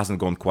something hasn't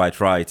gone quite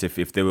right,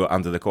 if they were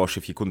under the cosh,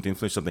 if he couldn't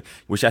influence something,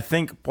 which I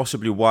think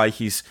possibly why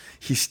his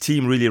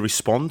team really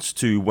responds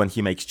to when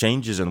he makes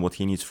changes and what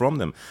he needs from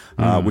them,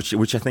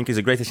 which I think is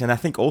a great thing. And I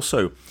think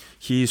also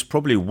he's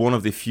probably one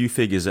of the few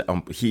figures,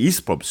 he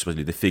is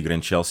probably the figure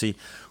in Chelsea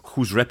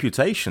whose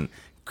reputation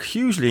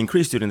hugely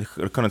increased during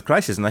the current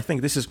crisis, and I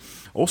think this is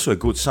also a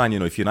good sign.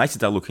 If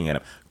United are looking at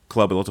him,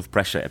 club, a lot of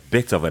pressure, a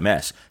bit of a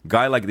mess.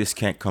 Guy like this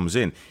comes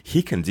in,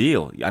 he can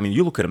deal. I mean,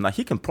 you look at him now;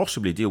 he can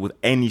possibly deal with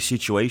any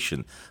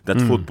situation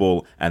that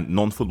football and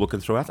non-football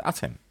can throw at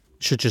him.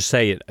 Should just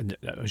say it.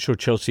 I'm sure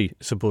Chelsea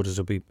supporters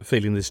will be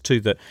feeling this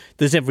too. That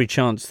there's every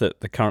chance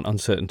that the current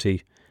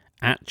uncertainty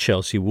at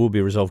Chelsea will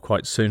be resolved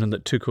quite soon, and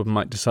that Tuchel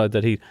might decide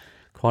that he'd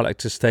quite like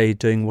to stay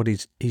doing what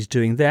he's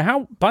doing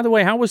there. By the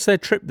way, how was their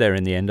trip there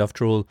in the end?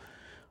 After all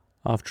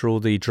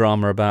the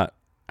drama about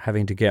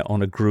having to get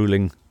on a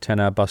grueling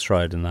 10-hour bus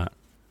ride and that.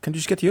 Can you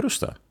just get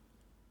Eurostar?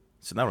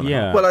 It's an hour and a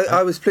half. Well,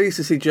 I was pleased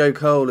to see Joe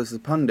Cole as the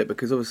pundit,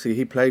 because obviously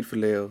he played for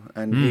Lille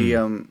and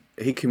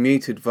he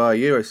commuted via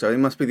Eurostar. He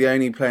must be the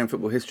only player in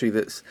football history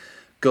that's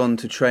gone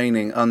to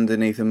training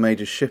underneath a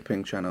major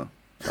shipping channel.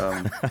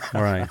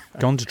 Right,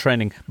 gone to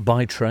training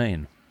by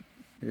train.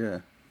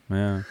 Yeah.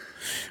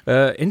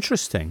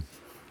 Interesting.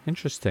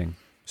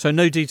 So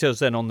no details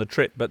then on the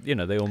trip, but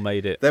they all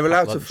made it. They're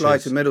allowed to fly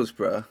to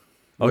Middlesbrough.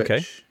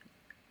 Okay.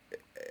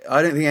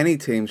 I don't think any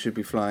team should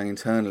be flying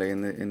internally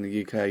in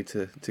the UK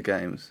to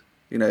games.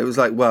 It was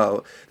like,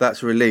 well,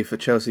 that's a relief that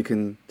Chelsea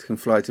can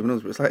fly to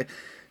Middlesbrough. It's like,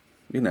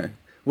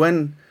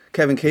 when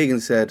Kevin Keegan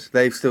said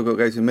they've still got to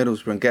go to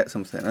Middlesbrough and get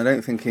something, I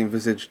don't think he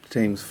envisaged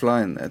teams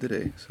flying there, did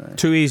he? So.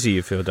 Too easy,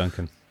 you feel,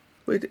 Duncan?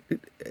 Well,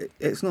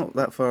 it's not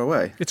that far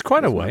away. It's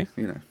quite a way.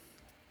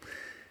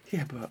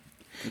 Yeah, but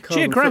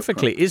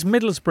geographically, is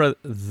Middlesbrough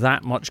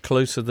that much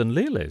closer than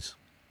Lille is?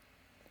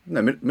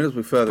 No,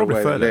 Middlesbrough further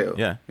away than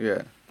Lille.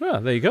 Yeah. Well,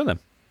 there you go then.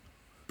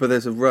 But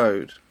there's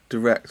a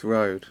direct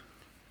road,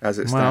 as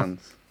it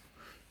stands.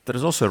 There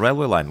is also a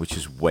railway line, which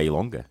is way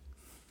longer.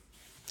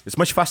 It's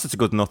much faster to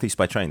go to North East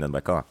by train than by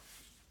car.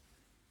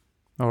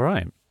 All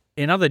right.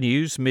 In other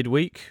news,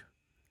 midweek,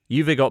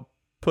 Juve got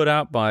put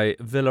out by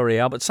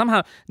Villarreal, but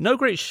somehow no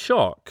great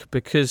shock,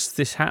 because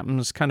this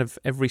happens kind of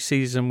every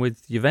season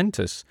with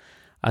Juventus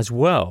as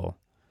well.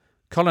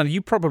 Colin,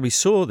 you probably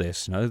saw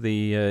this,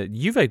 the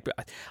Juve,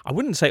 I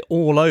wouldn't say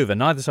all over,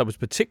 neither side was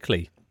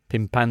particularly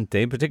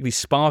pimpante, particularly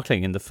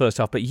sparkling in the first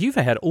half, but Juve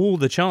had all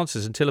the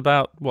chances until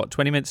about,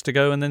 20 minutes to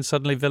go, and then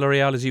suddenly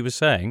Villarreal, as you were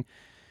saying,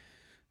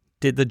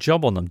 did the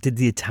job on them, did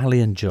the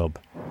Italian job.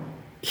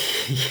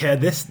 Yeah,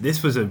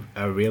 this was a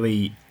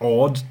really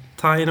odd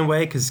tie in a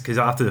way, because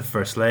after the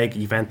first leg,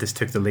 Juventus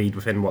took the lead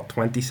within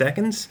 20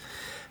 seconds.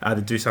 The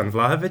Dusan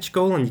Vlahovic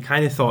goal, and you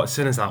kind of thought as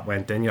soon as that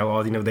went in,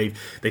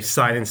 they've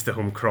silenced the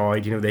home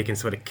crowd, they can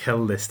sort of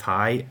kill this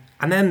tie.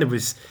 And then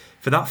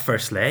for that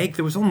first leg,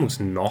 there was almost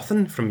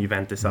nothing from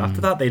Juventus after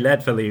that. They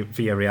led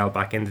Villarreal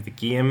back into the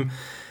game,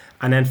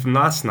 and then from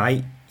last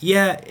night,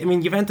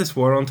 Juventus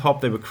were on top.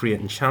 They were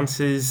creating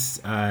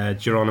chances.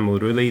 Geronimo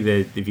Rulli,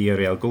 the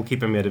Villarreal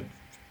goalkeeper, made a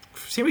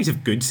series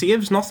of good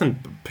saves, nothing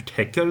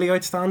particularly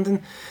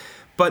outstanding.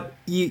 But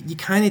you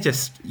kind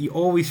of you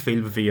always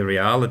feel with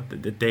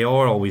Villarreal that they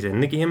are always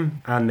in the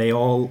game, and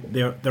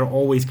they're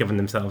always giving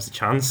themselves a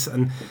chance.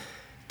 And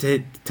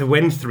to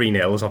win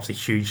 3-0 is obviously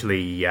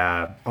hugely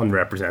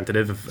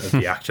unrepresentative of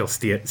the actual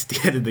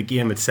state of the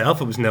game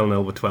itself. It was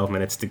 0-0 with 12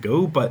 minutes to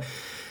go, but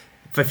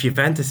for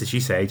Juventus, as you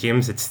say,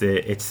 James, it's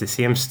the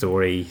same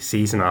story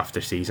season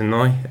after season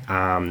now,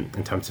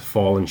 in terms of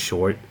falling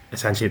short,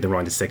 essentially at the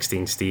round of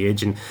 16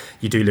 stage. And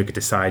you do look at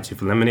the sides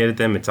who've eliminated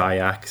them. It's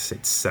Ajax,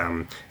 it's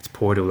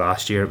Porto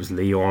last year, it was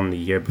Lyon the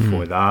year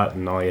before that,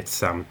 and now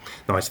it's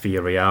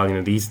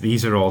Villarreal.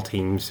 These are all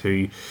teams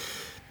who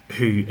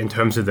in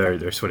terms of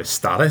their sort of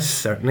status,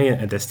 certainly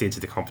at this stage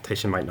of the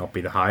competition, might not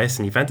be the highest.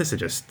 And Juventus are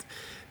just,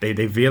 they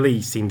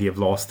really seem to have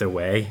lost their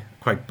way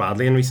quite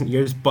badly in recent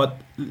years.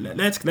 But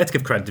let's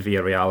give credit to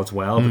Villarreal as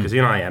well, because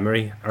Unai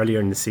Emery, earlier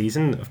in the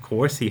season, of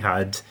course, he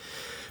had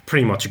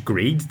pretty much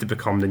agreed to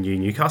become the new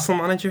Newcastle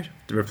manager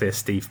to replace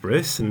Steve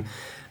Bruce. And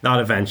that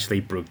eventually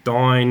broke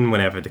down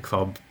whenever the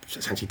club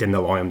essentially didn't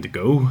allow him to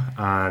go,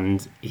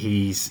 and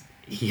he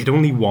had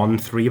only won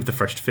 3 of the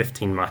first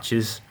 15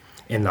 matches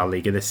in La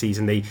Liga this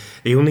season. They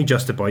only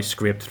just about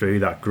scraped through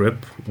that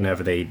group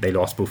whenever they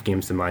lost both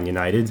games to Man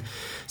United.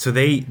 So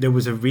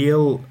there's a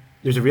real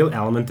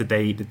element that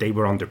they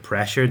were under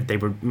pressure. They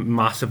were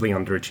massively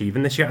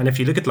underachieving this year. And if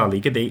you look at La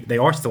Liga, they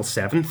are still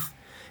 7th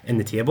in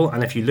the table.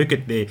 And if you look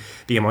at the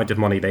amount of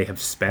money they have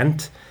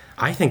spent,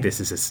 I think this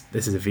is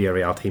a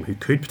Villarreal team who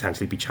could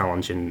potentially be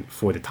challenging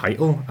for the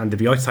title, and to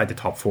be outside the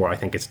top 4, I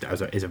think is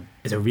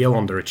a real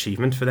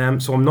underachievement for them.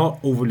 So I'm not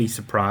overly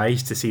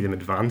surprised to see them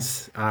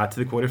advance to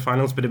the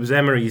quarterfinals. But it was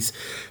Emery's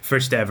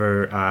first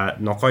ever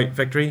knockout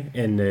victory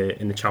in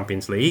the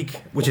Champions League,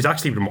 which is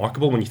actually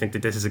remarkable when you think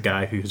that this is a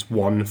guy who has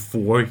won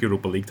 4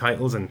 Europa League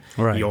titles, and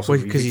he also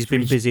because he's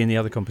been busy in the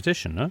other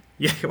competition, no?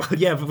 Yeah, well,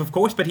 yeah, of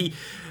course.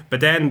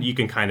 But then you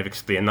can kind of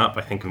explain that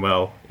by thinking,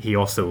 well, he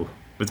also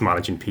was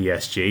managing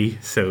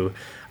PSG, so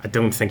I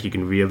don't think you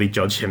can really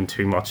judge him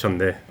too much on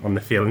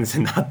the feelings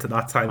in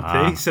that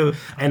time too. So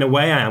in a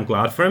way, I am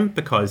glad for him,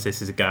 because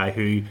this is a guy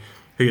who,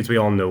 as we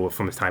all know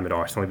from his time at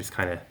Arsenal, he was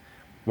kind of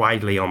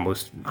widely,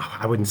 almost,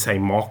 I wouldn't say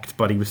mocked,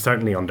 but he was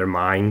certainly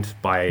undermined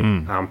by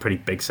pretty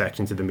big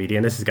sections of the media.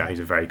 And this is a guy who's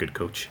a very good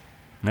coach.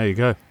 There you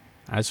go.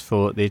 As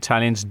for the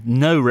Italians,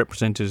 no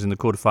representatives in the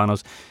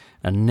quarterfinals,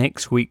 and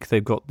next week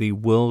they've got the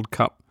World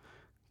Cup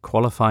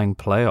qualifying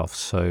playoffs.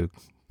 So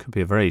could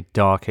be a very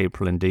dark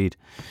April indeed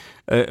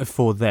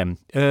for them.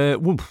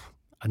 And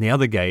the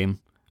other game,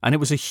 and it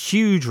was a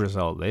huge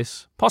result,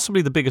 this,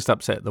 possibly the biggest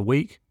upset of the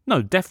week,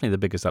 no, definitely the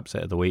biggest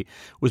upset of the week,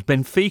 was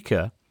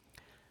Benfica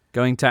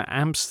going to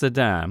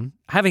Amsterdam,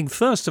 having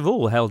first of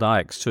all held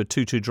Ajax to a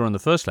 2-2 draw in the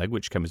first leg,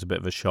 which came as a bit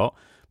of a shock,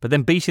 but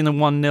then beating them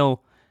 1-0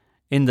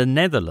 in the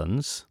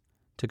Netherlands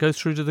to go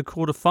through to the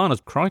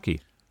quarterfinals. Crikey.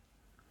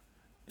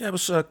 Yeah, it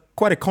was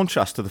quite a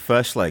contrast to the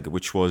first leg,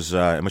 which was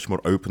a much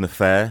more open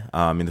affair.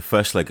 In the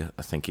first leg,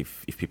 I think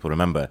if people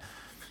remember,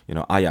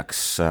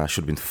 Ajax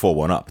should have been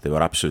 4-1 up. They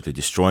were absolutely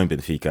destroying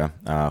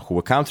Benfica, who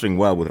were countering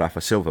well with Rafa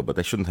Silva, but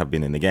they shouldn't have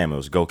been in the game. It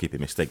was a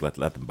goalkeeping mistake let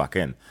them back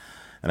in.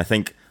 And I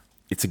think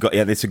it's a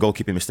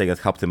goalkeeping mistake that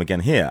helped him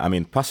again here. I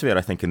mean, Pasveer,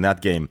 I think in that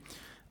game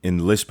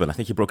in Lisbon, I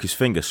think he broke his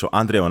finger. So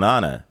Andre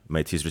Onana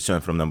made his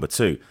return from number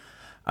 2.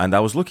 And I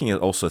was looking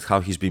at also at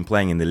how he's been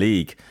playing in the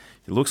league.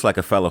 He looks like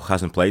a fellow who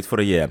hasn't played for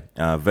a year.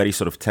 Very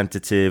sort of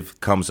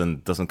tentative, comes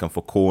and doesn't come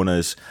for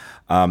corners.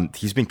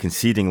 He's been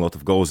conceding a lot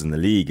of goals in the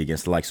league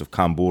against the likes of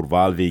Cambuur,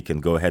 Waalwijk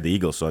and Go Ahead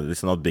Eagles, so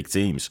these are not big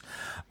teams.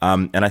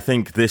 And I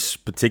think this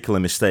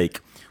particular mistake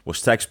was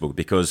textbook,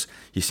 because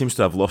he seems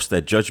to have lost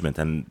their judgment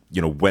and,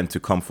 when to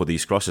come for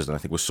these crosses. And I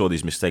think we saw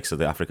these mistakes at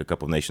the Africa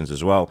Cup of Nations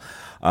as well.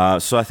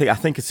 So I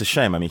think it's a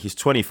shame. I mean, he's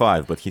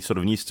 25, but he sort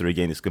of needs to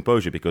regain his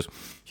composure, because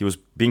he was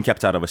being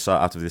kept out of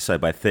this side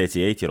by a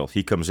 38-year-old.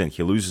 He comes in,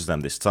 he loses them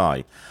this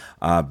tie.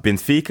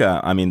 Benfica,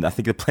 I mean, I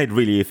think they played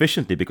really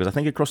efficiently, because I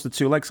think across the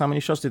 2 legs, how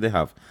many shots did they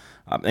have?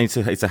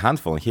 It's a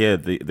handful. Here,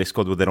 they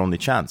scored with their only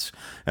chance.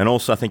 And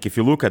also, I think if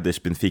you look at this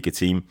Benfica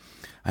team,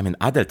 I mean,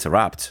 Adel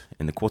Taarabt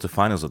in the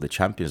quarterfinals of the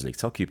Champions League.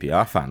 Tell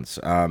QPR fans.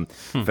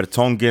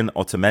 Vertonghen,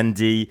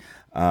 Otamendi.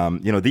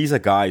 These are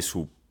guys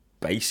who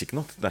basically,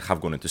 not that have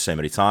gone into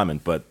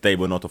semi-retirement, but they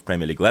were not of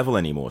Premier League level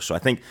anymore. So I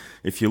think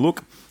if you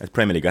look at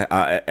Premier League,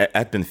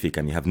 at Benfica,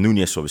 and you have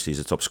Nunez obviously as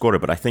a top scorer,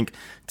 but I think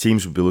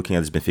teams would be looking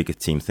at this Benfica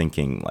team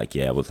thinking like,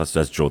 yeah, well,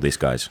 let's draw these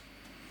guys.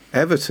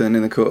 Everton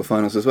in the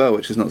quarterfinals as well,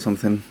 which is not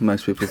something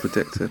most people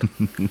predicted.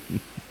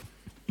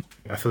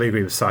 I fully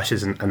agree with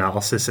Sasha's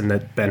analysis in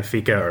that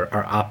Benfica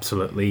are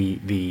absolutely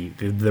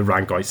the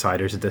rank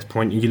outsiders at this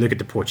point. You look at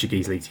the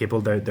Portuguese league table;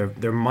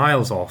 they're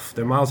miles off.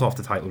 They're miles off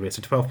the title race.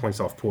 They're 12 points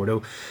off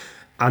Porto,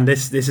 and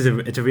it's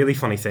a really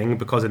funny thing,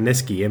 because in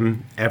this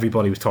game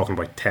everybody was talking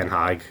about Ten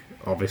Hag.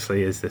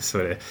 Obviously, is this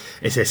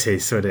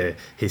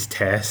his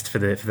test for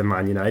the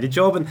Man United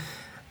job? And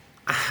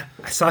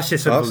Sasha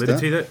sort of alluded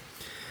to that.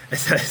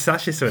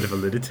 Sasha sort of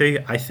alluded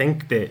to, I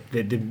think that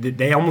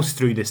they almost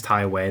threw this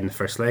tie away in the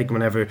first leg.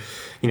 Whenever,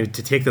 to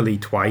take the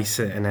lead twice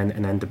and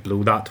then to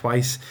blow that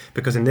twice,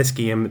 because in this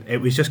game it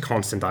was just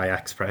constant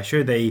Ajax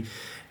pressure. They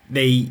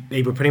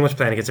were pretty much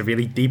playing against a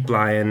really deep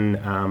lying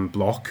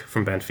block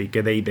from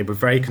Benfica. They were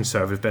very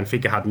conservative.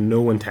 Benfica had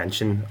no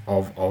intention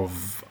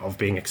of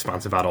being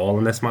expansive at all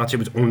in this match. It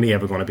was only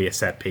ever going to be a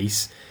set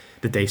piece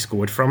that they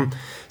scored from.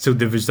 So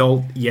the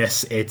result,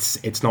 yes,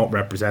 it's not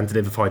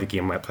representative of how the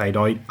game played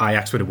out.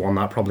 Ajax would have won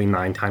that probably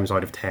 9 times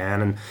out of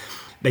 10, and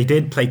they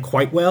did play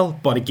quite well,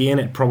 but again,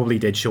 it probably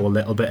did show a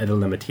little bit of the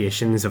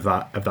limitations of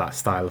that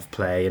style of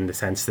play, in the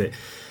sense that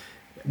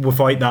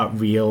without that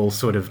real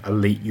sort of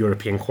elite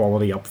European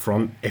quality up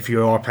front, if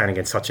you are playing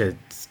against such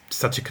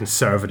a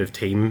conservative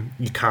team,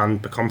 you can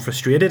become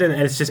frustrated, and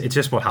it's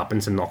just what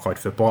happens in knockout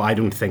football. I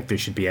don't think there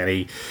should be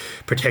any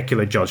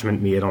particular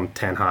judgment made on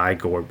Ten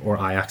Hag or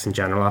Ajax in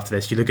general after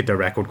this. You look at their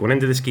record going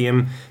into this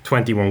game: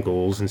 21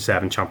 goals in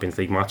 7 Champions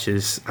League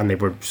matches, and they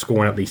were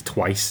scoring at least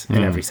twice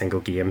in every single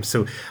game.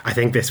 So I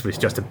think this was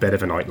just a bit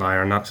of an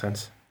outlier in that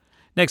sense.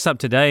 Next up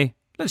today,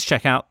 let's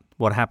check out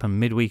what happened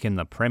midweek in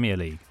the Premier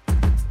League.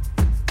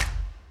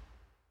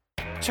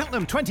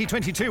 Cheltenham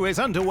 2022 is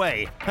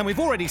underway, and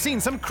we've already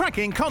seen some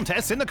cracking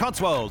contests in the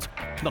Cotswolds.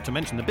 Not to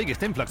mention the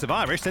biggest influx of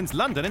Irish since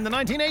London in the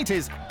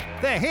 1980s.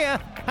 They're here,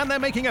 and they're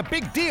making a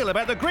big deal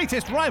about the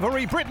greatest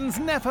rivalry Britain's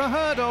never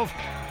heard of.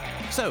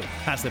 So,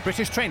 as the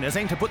British trainers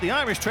aim to put the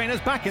Irish trainers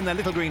back in their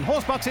little green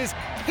horse boxes,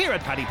 here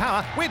at Paddy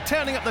Power, we're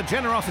turning up the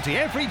generosity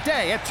every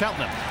day at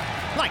Cheltenham.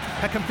 Like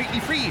a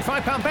completely free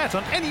 £5 bet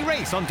on any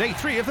race on day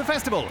 3 of the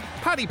festival.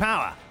 Paddy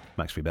Power.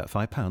 Max free bet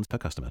 £5 per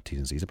customer. T's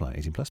and C's apply.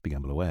 18 plus.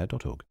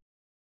 BeGambleAware.org.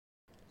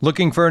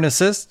 Looking for an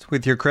assist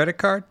with your credit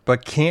card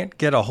but can't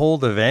get a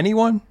hold of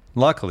anyone?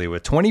 Luckily,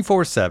 with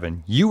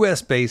 24/7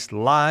 US-based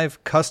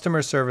live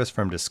customer service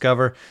from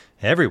Discover,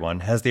 everyone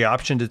has the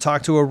option to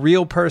talk to a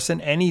real person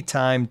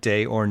anytime,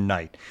 day or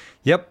night.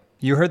 Yep,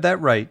 you heard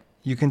that right.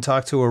 You can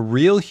talk to a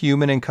real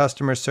human in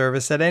customer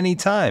service at any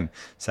time.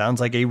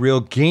 Sounds like a real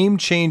game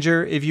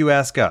changer if you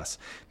ask us.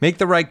 Make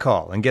the right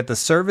call and get the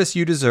service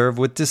you deserve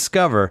with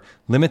Discover.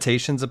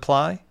 Limitations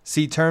apply.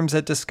 See terms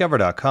at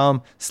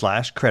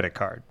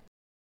discover.com/creditcard.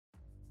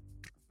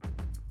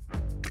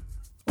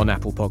 On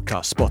Apple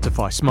Podcasts,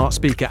 Spotify, Smart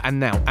Speaker, and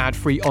now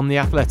ad-free on The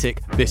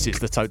Athletic, this is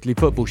the Totally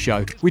Football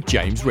Show with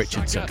James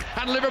Richardson.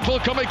 And Liverpool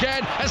come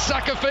again as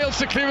Saka fails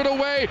to clear it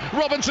away.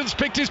 Robinson's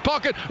picked his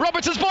pocket.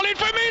 Robinson's ball in.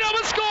 Firmino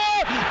will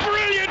score!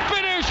 Brilliant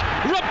finish!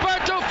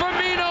 Roberto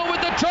Firmino with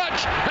the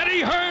touch, and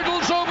he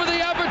hurdles over the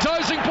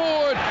advertising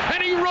board,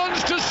 and he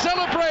runs to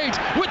celebrate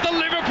with the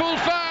Liverpool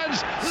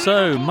fans.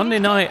 So, Monday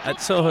night at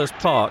Selhurst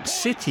Park,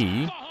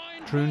 City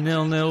drew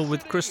 0-0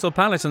 with Crystal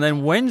Palace, and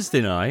then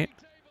Wednesday night,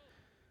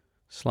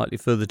 slightly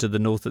further to the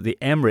north at the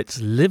Emirates,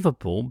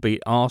 Liverpool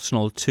beat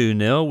Arsenal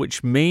 2-0,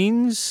 which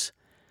means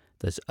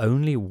there's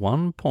only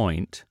 1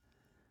 point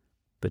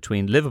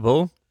between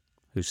Liverpool,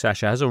 who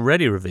Sasha has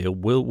already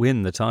revealed will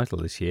win the title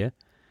this year,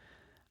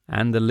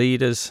 and the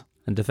leaders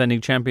and defending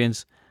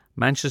champions,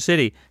 Manchester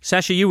City.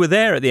 Sasha, you were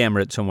there at the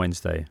Emirates on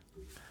Wednesday.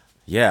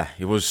 Yeah,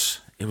 it was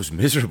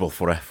miserable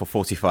for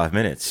 45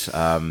 minutes.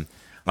 I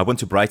went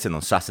to Brighton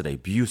on Saturday.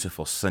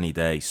 Beautiful sunny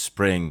day,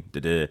 spring.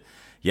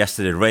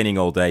 Yesterday, raining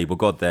all day. We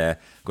got there,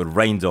 got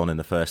rained on in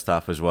the first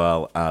half as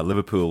well.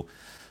 Liverpool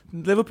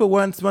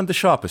weren't the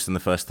sharpest in the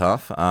first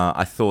half.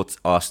 I thought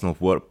Arsenal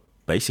were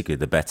basically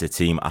the better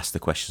team, asked the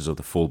questions of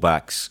the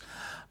fullbacks.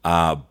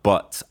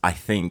 But I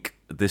think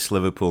this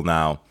Liverpool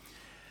now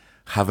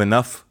have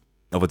enough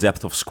of a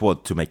depth of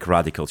squad to make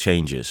radical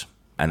changes.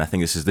 And I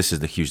think this is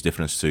the huge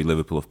difference to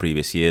Liverpool of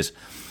previous years.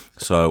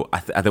 So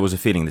there was a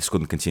feeling this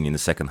couldn't continue in the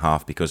second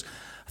half because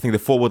I think the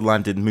forward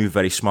line didn't move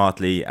very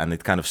smartly and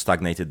it kind of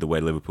stagnated the way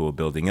Liverpool were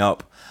building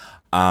up.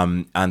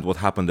 And what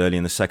happened early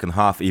in the second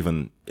half,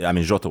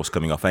 Jota was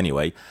coming off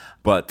anyway,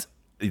 but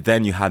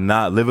then you had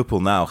Liverpool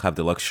now have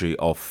the luxury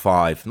of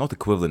 5, not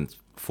equivalent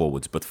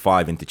forwards, but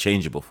 5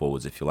 interchangeable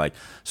forwards, if you like.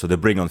 So they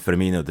bring on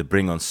Firmino, they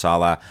bring on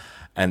Salah,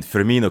 and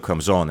Firmino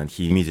comes on and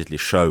he immediately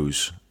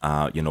shows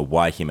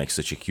why he makes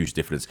such a huge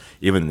difference,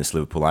 even in this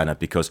Liverpool lineup,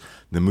 because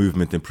the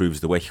movement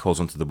improves, the way he holds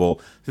onto the ball,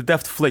 the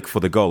deft flick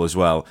for the goal as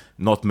well.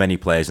 Not many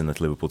players in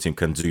that Liverpool team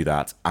can do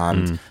that,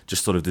 and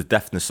just sort of the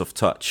deftness of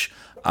touch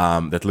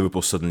that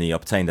Liverpool suddenly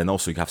obtained. And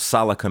also you have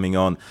Salah coming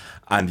on,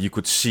 and you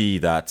could see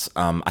that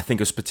I think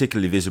it was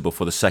particularly visible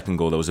for the second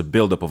goal. There was a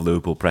build-up of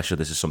Liverpool pressure.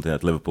 This is something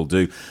that Liverpool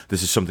do.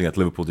 This is something that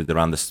Liverpool did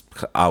around this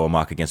hour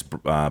mark against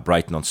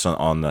Brighton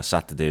on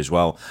Saturday as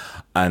well.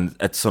 And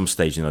at some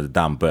stage, the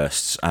dam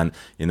bursts. And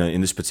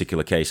in this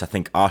particular case, I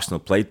think Arsenal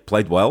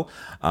played well,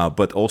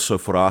 but also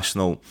for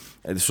Arsenal,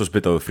 this was a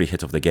bit of a free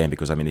hit of the game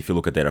because, if you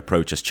look at their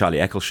approach, as Charlie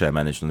Eccleshare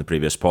managed on the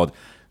previous pod,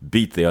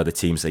 beat the other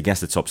teams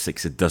against the top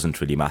 6, it doesn't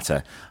really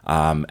matter.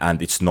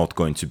 And it's not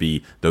going to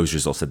be those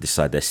results that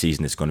decide their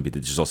season. It's going to be the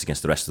results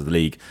against the rest of the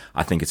league.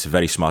 I think it's a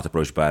very smart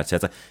approach by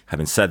Arteta.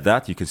 Having said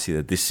that, you can see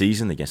that this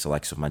season, against the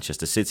likes of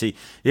Manchester City,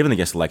 even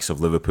against the likes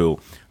of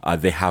Liverpool,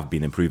 they have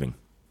been improving.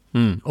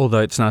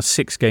 Although it's now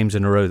 6 games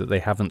in a row that they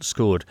haven't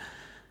scored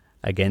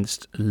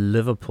against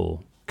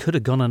Liverpool. Could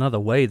have gone another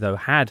way, though,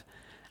 had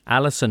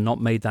Alisson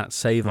not made that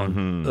save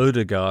on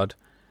Odegaard,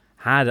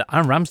 had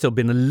Aaron Ramsdale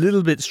been a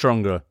little bit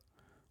stronger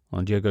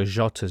on Diogo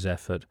Jota's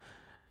effort.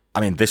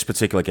 This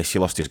particular case, he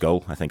lost his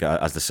goal, I think,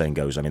 as the saying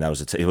goes.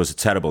 It was a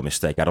terrible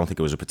mistake. I don't think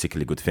it was a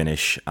particularly good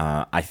finish.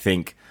 I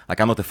think,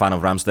 I'm not a fan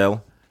of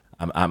Ramsdale.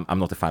 I'm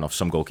not a fan of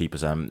some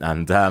goalkeepers.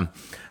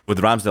 With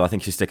Ramsdale, I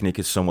think his technique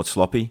is somewhat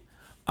sloppy.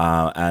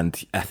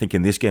 And I think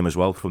in this game as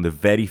well, from the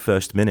very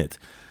first minute,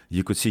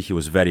 you could see he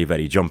was very,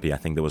 very jumpy. I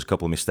think there was a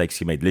couple of mistakes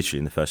he made literally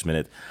in the first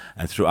minute.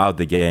 And throughout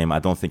the game, I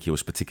don't think he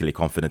was particularly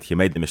confident. He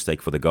made the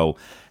mistake for the goal.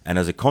 And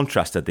as a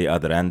contrast at the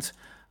other end,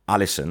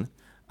 Alisson,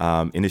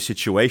 in a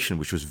situation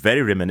which was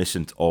very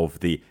reminiscent of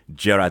the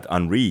Gerard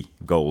Henry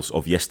goals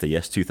of yesteryear,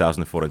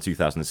 2004 and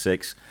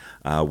 2006,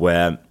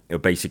 where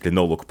basically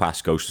no-look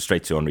pass goes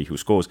straight to Henry, who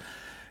scores.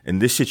 In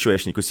this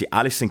situation, you could see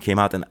Alisson came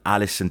out and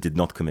Alisson did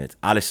not commit.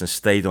 Alisson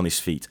stayed on his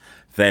feet.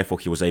 Therefore,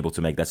 he was able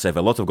to make that save.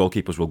 A lot of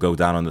goalkeepers will go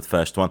down on the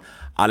first one.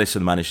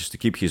 Alisson manages to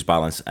keep his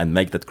balance and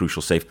make that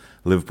crucial save.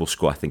 Liverpool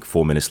score, I think,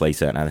 4 minutes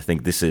later. And I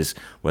think this is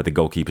where the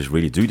goalkeepers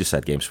really do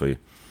decide games for you.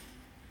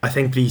 I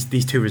think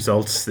these two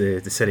results,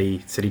 the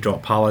City draw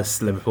at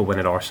Palace, Liverpool win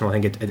at Arsenal, I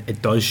think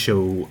it does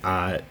show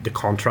the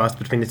contrast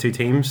between the two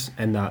teams,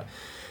 in that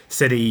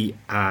City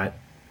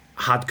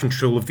had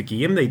control of the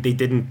game. They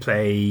didn't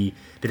play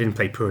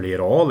poorly at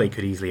all. They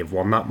could easily have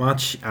won that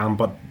match.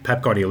 But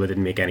Pep Guardiola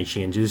didn't make any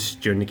changes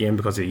during the game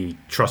because he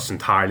trusts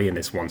entirely in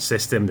this one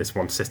system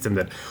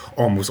that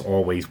almost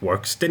always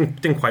works.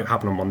 Didn't quite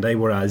happen on Monday.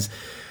 Whereas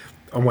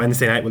on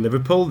Wednesday night with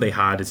Liverpool, they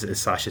had, as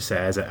Sasha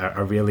says,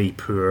 a really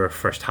poor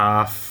first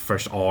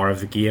hour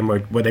of the game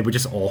where they were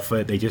just off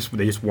it. They just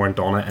weren't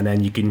on it, and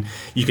then you can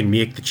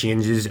make the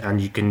changes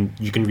and you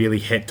can really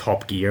hit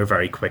top gear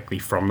very quickly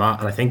from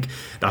that. And I think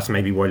that's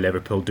maybe where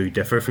Liverpool do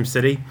differ from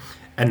City,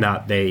 in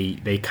that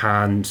they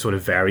can sort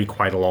of vary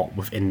quite a lot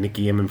within the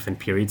game and within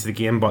periods of the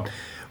game. But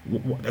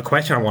a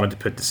question I wanted to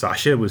put to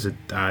Sasha was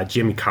that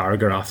Jamie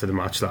Carragher, after the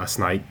match last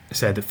night,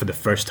 said that for the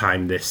first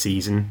time this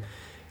season,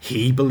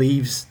 he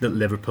believes that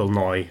Liverpool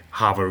now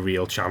have a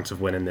real chance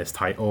of winning this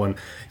title. And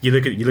you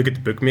look at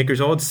the bookmakers'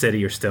 odds.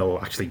 City are still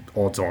actually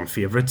odds-on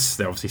favourites.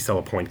 They're obviously still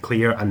a point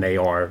clear, and they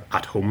are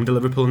at home to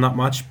Liverpool in that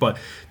match. But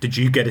did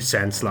you get a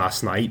sense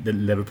last night that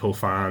Liverpool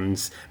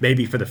fans,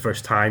 maybe for the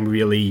first time,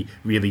 really,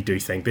 really do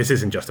think this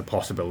isn't just a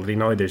possibility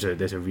now? There's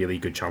a really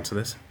good chance of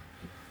this.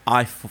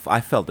 I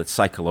felt that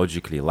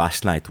psychologically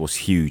last night was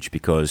huge,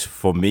 because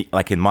for me,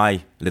 like in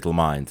my little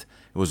mind,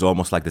 it was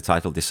almost like the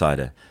title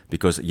decider,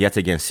 because yet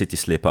again City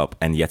slip up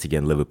and yet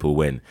again Liverpool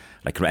win.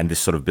 And this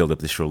sort of build up,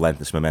 this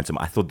relentless momentum.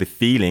 I thought the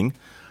feeling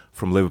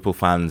from Liverpool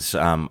fans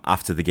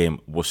after the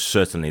game was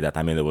certainly that.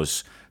 I mean, there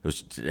was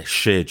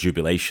sheer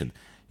jubilation.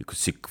 You could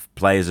see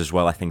players as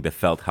well. I think they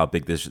felt how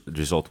big this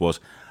result was.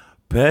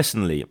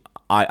 Personally,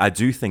 I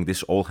do think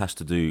this all has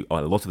to do, or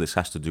a lot of this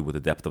has to do with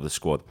the depth of the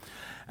squad.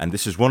 And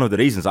this is one of the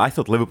reasons I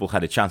thought Liverpool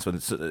had a chance.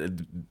 But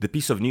the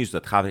piece of news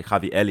that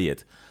Harvey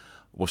Elliott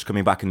was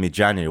coming back in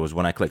mid-January was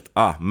when I clicked,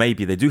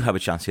 maybe they do have a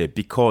chance here,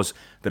 because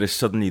there is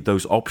suddenly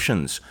those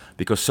options,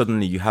 because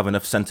suddenly you have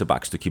enough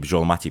centre-backs to keep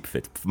Joel Matip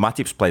fit.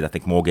 Matip's played, I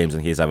think, more games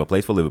than he has ever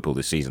played for Liverpool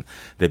this season.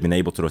 They've been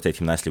able to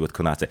rotate him nicely with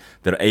Konate.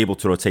 They're able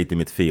to rotate the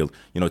midfield.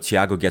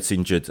 Thiago gets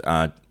injured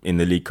in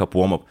the League Cup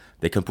warm-up.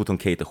 They can put on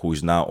Keita, who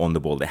is now on the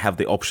ball. They have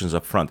the options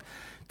up front.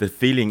 The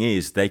feeling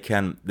is they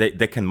can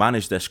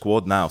manage their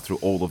squad now through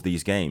all of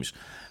these games.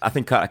 I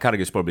think Carragher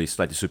is probably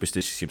slightly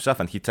superstitious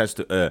himself, and he tends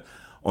to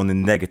on the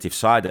negative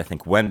side, I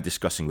think, when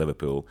discussing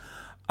Liverpool.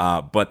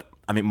 But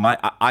I mean,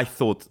 I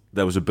thought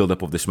there was a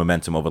build-up of this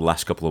momentum over the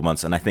last couple of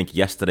months, and I think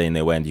yesterday in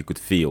the end you could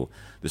feel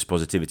this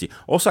positivity.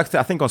 Also, I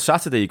think on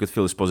Saturday you could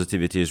feel this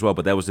positivity as well,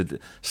 but that was a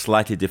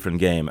slightly different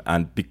game,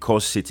 and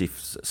because City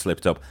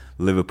slipped up,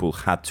 Liverpool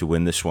had to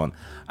win this one,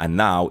 and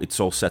now it's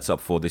all set up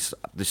for this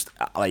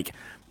like.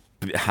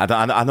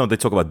 I know they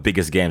talk about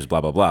biggest games,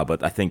 blah, blah, blah,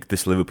 but I think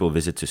this Liverpool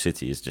visit to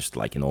City is just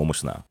like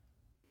enormous now.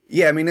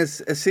 Yeah, I mean,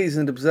 as a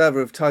seasoned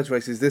observer of title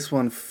races, this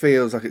one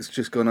feels like it's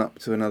just gone up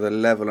to another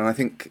level. And I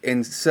think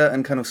in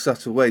certain kind of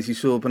subtle ways, you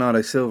saw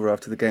Bernardo Silva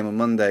after the game on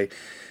Monday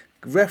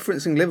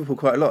referencing Liverpool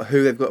quite a lot,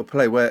 who they've got to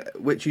play,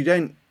 which you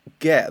don't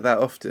get that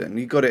often.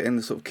 You got it in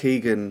the sort of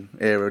Keegan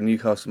era,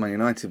 Newcastle, Man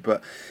United,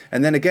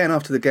 and then again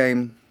after the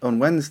game on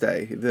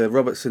Wednesday, the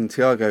Robertson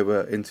Thiago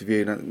were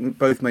interviewed and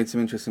both made some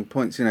interesting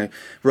points.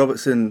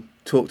 Robertson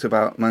talked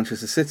about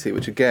Manchester City,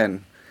 which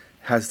again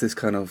has this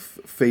kind of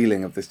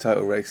feeling of this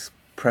title race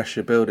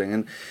pressure building,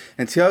 and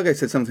Thiago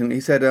said something.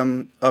 He said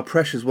our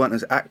pressures weren't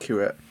as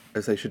accurate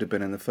as they should have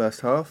been in the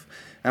first half,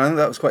 and I think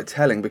that was quite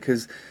telling,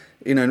 because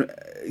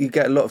you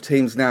get a lot of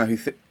teams now who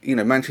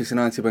Manchester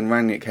United, when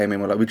Rangnick came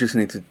in, were like, we just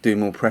need to do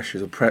more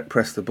pressures or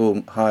press the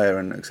ball higher,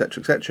 and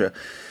etc., etc.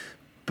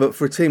 But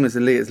for a team as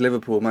elite as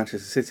Liverpool or Manchester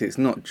City, it's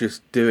not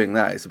just doing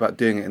that, it's about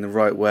doing it in the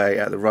right way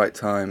at the right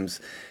times,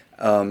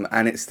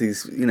 and it's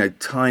these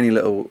tiny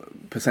little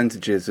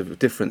percentages of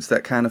difference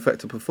that can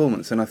affect a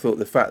performance. And I thought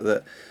the fact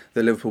that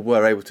Liverpool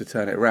were able to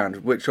turn it around,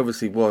 which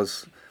obviously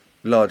was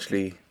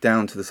largely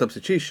down to the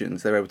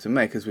substitutions they were able to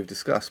make, as we've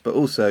discussed, but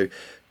also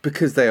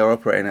because they are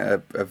operating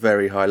at a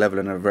very high level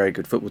and a very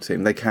good football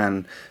team, they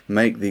can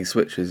make these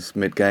switches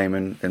mid-game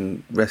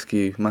and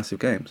rescue massive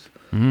games.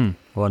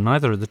 Well,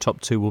 neither of the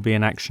top two will be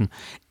in action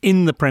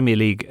in the Premier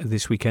League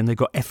this weekend. They've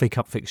got FA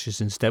Cup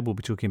fixtures instead. We'll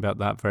be talking about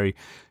that very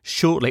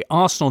shortly.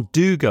 Arsenal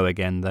do go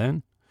again,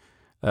 then.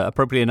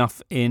 Appropriately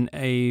enough, in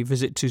a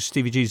visit to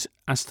Stevie G's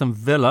Aston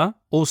Villa.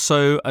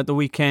 Also at the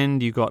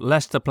weekend, you've got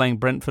Leicester playing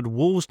Brentford,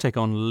 Wolves take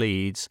on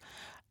Leeds,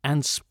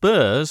 and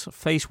Spurs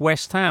face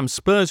West Ham.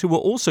 Spurs, who were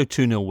also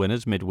 2-0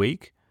 winners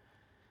midweek.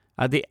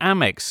 The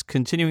Amex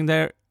continuing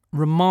their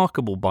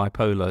remarkable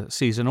bipolar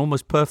season,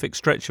 almost perfect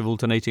stretch of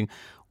alternating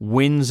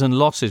wins and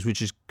losses,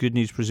 which is good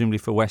news presumably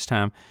for West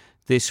Ham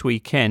this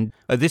weekend.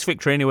 This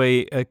victory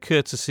anyway,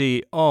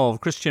 courtesy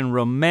of Christian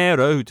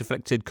Romero, who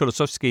deflected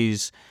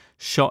Kulusevski's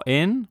shot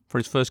in for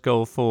his first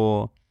goal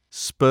for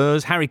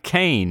Spurs. Harry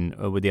Kane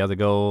with the other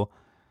goal.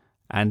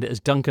 And as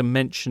Duncan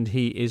mentioned,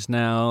 he is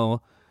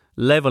now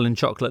level in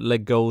chocolate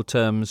leg goal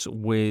terms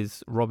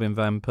with Robin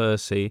Van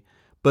Persie.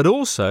 But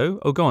also,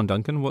 go on,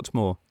 Duncan, what's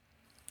more?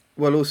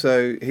 Well,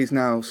 also, he's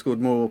now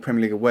scored more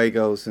Premier League away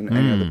goals than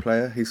any other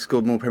player. He's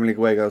scored more Premier League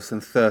away goals than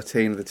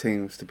 13 of the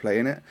teams to play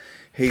in it.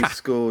 He's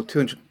scored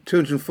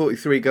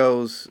 243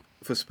 goals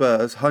for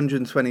Spurs,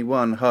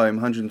 121 home,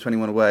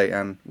 121 away,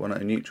 and one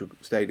at a neutral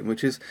stadium,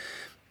 which is,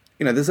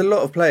 there's a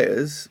lot of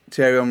players,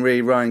 Thierry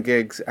Henry, Ryan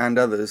Giggs and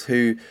others,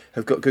 who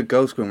have got good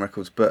goal-scoring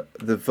records, but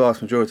the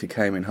vast majority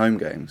came in home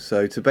games.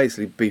 So to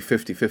basically be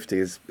 50-50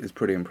 is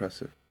pretty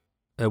impressive.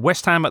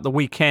 West Ham at the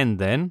weekend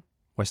then.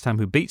 West Ham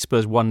who beat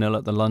Spurs 1-0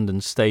 at the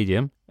London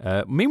Stadium.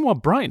 Meanwhile,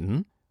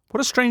 Brighton,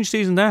 what a strange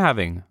season they're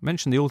having. I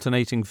mentioned the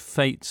alternating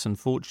fates and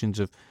fortunes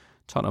of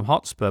Tottenham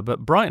Hotspur,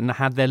 but Brighton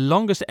had their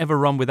longest ever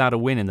run without a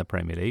win in the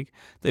Premier League.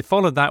 They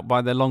followed that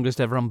by their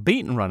longest ever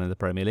unbeaten run in the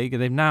Premier League,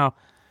 and they've now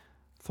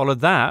followed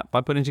that by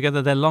putting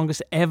together their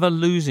longest ever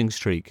losing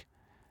streak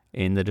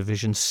in the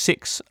division,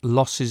 6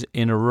 losses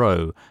in a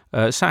row.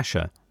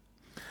 Sasha?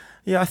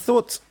 Yeah, I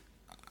thought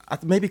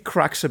maybe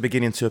cracks are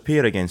beginning to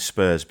appear against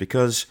Spurs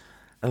because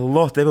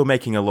they were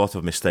making a lot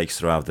of mistakes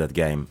throughout that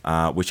game,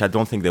 which I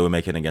don't think they were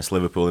making against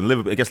Liverpool.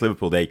 And against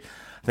Liverpool, I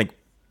think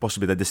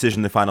possibly the decision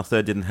in the final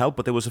third didn't help,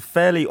 but there was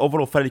a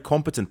overall fairly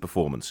competent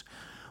performance.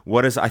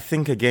 Whereas I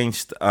think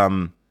against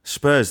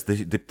Spurs,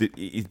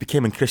 it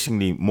became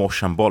increasingly more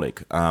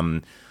shambolic,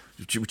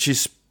 which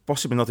is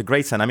possibly not a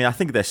great sign. I mean, I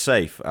think they're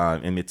safe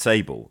in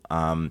mid-table,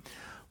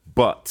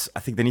 but I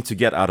think they need to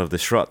get out of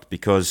this rut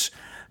because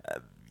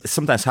it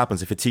sometimes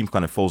happens if a team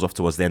kind of falls off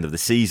towards the end of the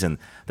season,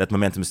 that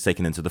momentum is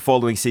taken into the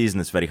following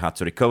season. It's very hard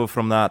to recover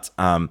from that.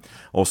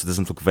 Also,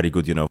 doesn't look very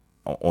good,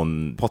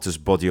 on Potter's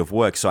body of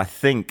work. So I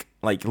think,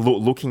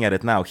 looking at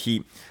it now,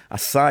 he,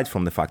 aside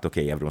from the fact,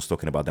 everyone's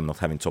talking about them not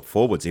having top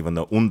forwards, even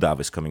though Undav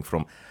is coming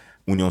from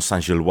Union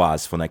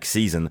Saint-Gilloise for next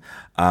season.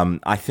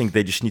 I think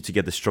they just need to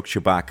get the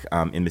structure back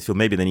in midfield.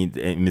 Maybe they need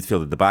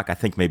midfield at the back. I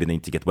think maybe they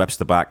need to get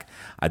Webster back.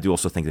 I do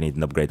also think they need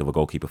an upgrade of a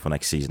goalkeeper for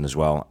next season as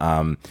well.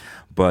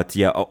 But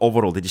yeah,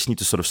 overall, they just need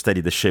to sort of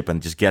steady the ship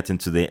and just get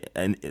into the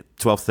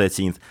 12th,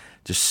 13th,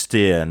 just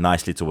steer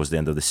nicely towards the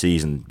end of the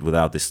season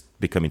without this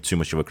becoming too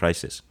much of a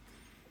crisis.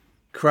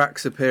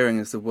 Cracks appearing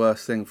is the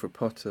worst thing for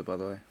Potter, by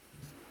the way.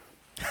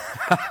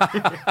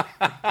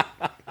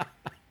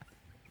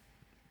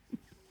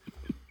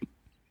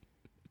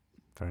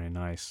 Very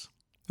nice.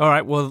 All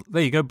right, well,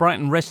 there you go.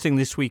 Brighton resting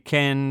this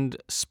weekend.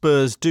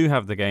 Spurs do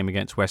have the game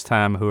against West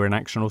Ham, who are in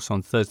action also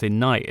on Thursday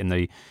night in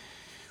the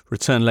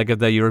return leg of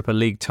their Europa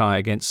League tie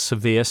against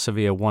Sevilla.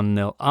 Sevilla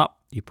 1-0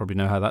 up. You probably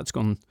know how that's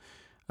gone,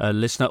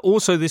 listener.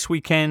 Also this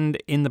weekend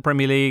in the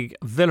Premier League,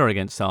 Villa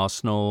against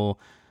Arsenal.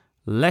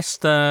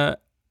 Leicester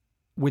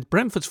with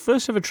Brentford's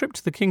first ever trip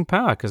to the King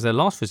Power, because their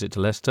last visit to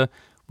Leicester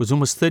was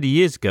almost 30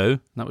 years ago.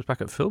 That was back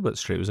at Filbert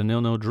Street. It was a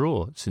 0-0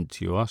 draw, since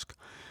you ask.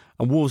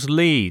 And Wolves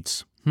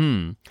Leeds.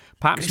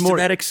 Perhaps Christian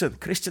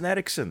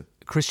Eriksen.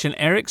 Christian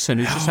Eriksen,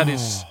 who's just had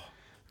his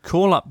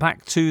call-up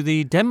back to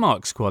the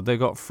Denmark squad. They've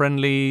got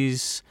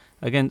friendlies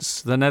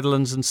against the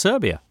Netherlands and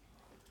Serbia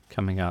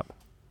coming up.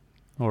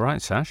 All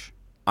right, Sash.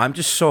 I'm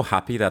just so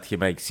happy that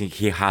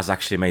he has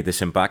actually made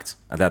this impact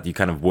that you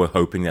kind of were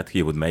hoping that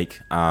he would make.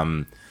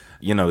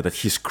 That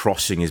his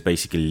crossing is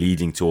basically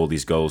leading to all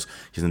these goals.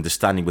 His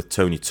understanding with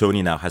Tony.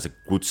 Tony now has a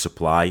good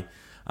supply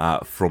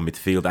from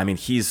midfield. I mean,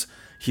 his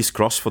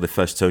cross for the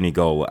first Tony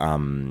goal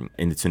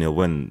in the 2-0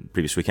 win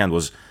previous weekend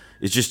was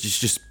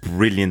just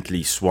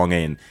brilliantly swung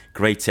in.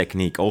 Great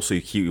technique. Also,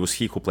 it was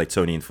he who played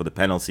Tony in for the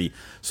penalty.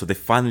 So they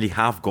finally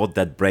have got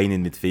that brain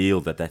in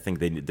midfield that I think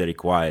they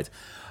required.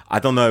 I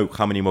don't know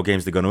how many more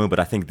games they're going to win, but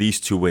I think these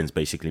 2 wins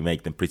basically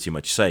make them pretty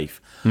much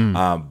safe.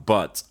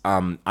 But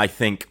I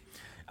think,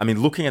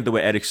 looking at the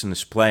way Eriksen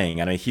is playing,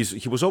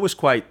 he was always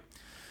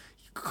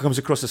comes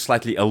across as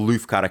slightly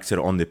aloof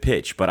character on the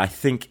pitch, but I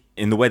think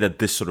in the way that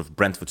this sort of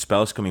Brentford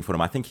spell is coming for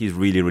him, I think he's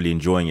really, really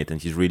enjoying it,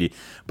 and he's really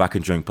back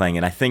enjoying playing.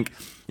 And I think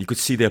you could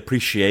see the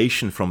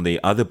appreciation from the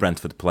other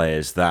Brentford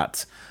players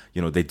that,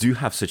 they do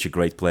have such a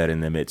great player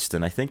in their midst.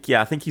 And I think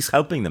he's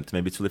helping them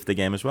to lift the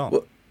game as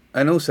well.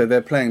 And also,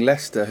 they're playing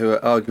Leicester, who are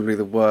arguably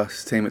the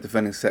worst team at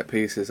defending set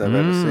pieces I've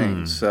ever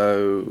seen.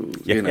 So,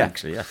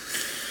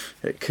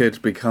 it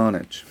could be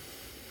carnage.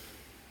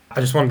 I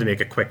just wanted to make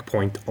a quick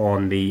point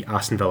on the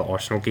Aston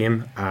Villa-Arsenal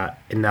game.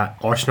 In that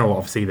Arsenal,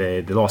 obviously,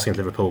 the loss against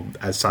Liverpool,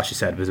 as Sashi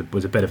said, was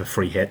a bit of a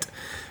free hit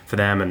for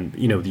them. And,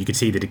 you could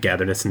see the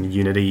togetherness and the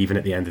unity even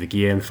at the end of the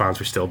game. The fans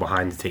were still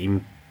behind the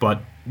team.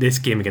 But this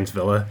game against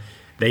Villa,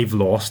 they've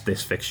lost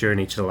this fixture in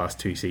each of the last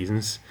 2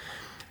 seasons.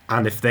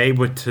 And if they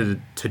were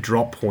to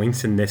drop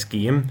points in this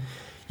game,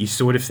 you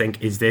sort of think,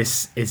 is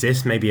this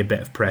maybe a bit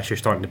of pressure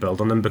starting to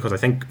build on them? Because I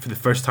think for the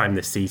first time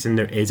this season,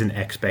 there is an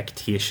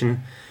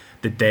expectation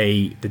that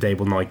they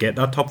will now get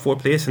that top 4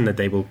 place and that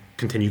they will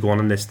continue going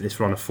on this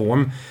run of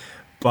form.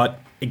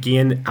 But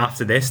again,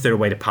 after this, they're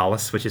away to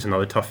Palace, which is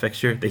another tough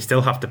fixture. They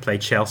still have to play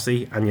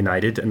Chelsea and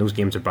United, and those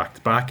games are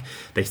back-to-back.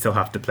 They still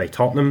have to play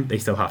Tottenham. They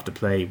still have to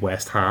play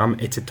West Ham.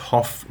 It's a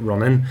tough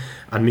run-in.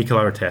 And Mikel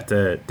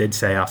Arteta did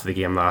say after the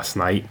game last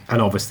night,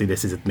 and obviously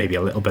this is maybe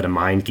a little bit of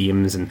mind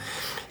games, and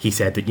he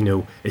said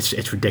that,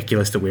 it's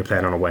ridiculous that we're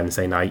playing on a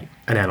Wednesday night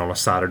and then on a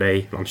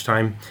Saturday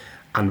lunchtime.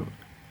 And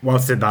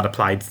whilst that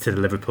applied to the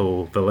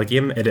Liverpool-Villa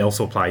game, it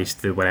also applies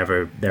to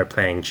whenever they're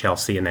playing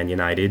Chelsea and then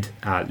United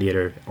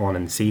later on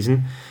in the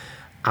season.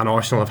 And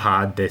Arsenal have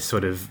had this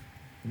sort of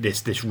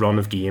this run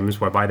of games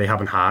whereby they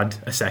haven't had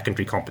a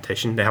secondary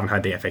competition. They haven't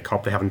had the FA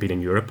Cup. They haven't been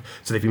in Europe.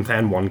 So they've been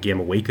playing one game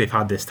a week. They've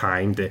had this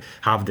time to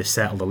have this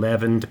settled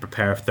 11, to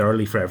prepare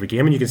thoroughly for every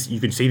game. And you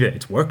can see that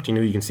it's worked.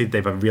 You can see that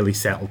they've a really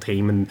settled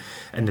team and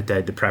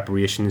that the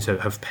preparations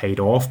have paid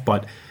off.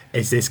 But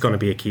is this going to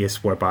be a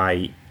case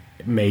whereby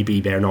maybe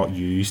they're not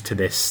used to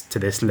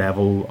this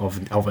level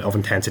of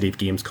intensity of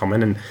games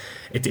coming? And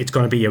it's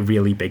going to be a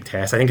really big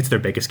test. I think it's their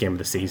biggest game of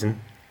the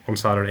season on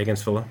Saturday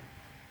against Villa.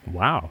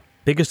 Wow.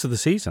 Biggest of the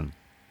season.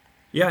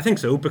 Yeah, I think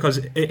so, because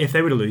if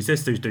they were to lose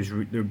this,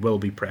 there will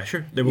be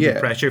pressure. There will be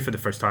pressure for the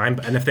first time.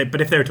 And if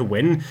they're to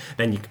win,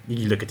 then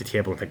you look at the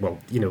table and think, well,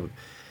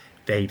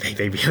 they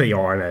really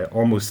are in a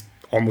almost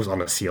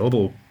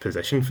unassailable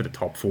position for the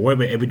top four.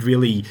 But it would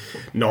really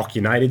knock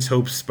United's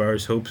hopes,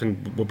 Spurs' hopes,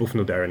 and we both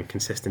know they're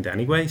inconsistent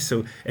anyway.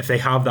 So if they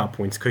have that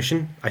points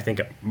cushion, I think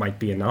it might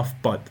be enough.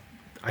 But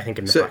I think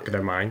in the back of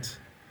their minds.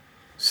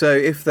 So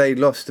if they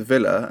lost to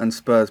Villa and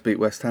Spurs beat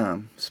West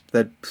Ham,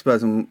 then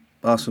Spurs and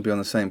Arsenal will be on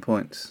the same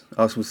points.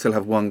 Arsenal will still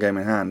have one game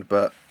in hand,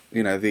 but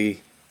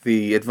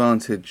the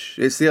advantage,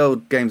 it's the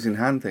old games in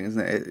hand thing, isn't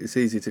it? It's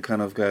easy to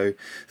kind of go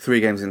 3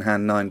 games in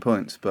hand, 9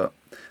 points, but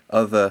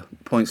other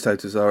points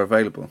totals are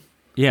available.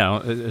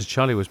 Yeah, as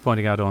Charlie was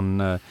pointing out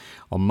on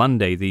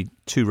Monday, the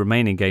 2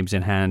 remaining games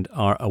in hand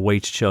are away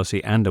to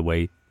Chelsea and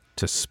away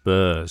to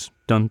Spurs.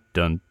 Dun,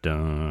 dun,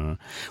 dun.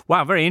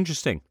 Wow, very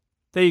interesting.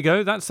 There you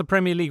go. That's the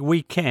Premier League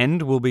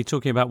weekend. We'll be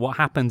talking about what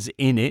happens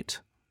in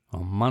it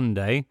on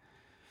Monday.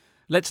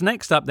 Let's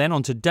next up then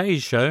on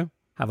today's show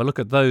have a look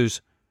at those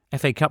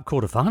FA Cup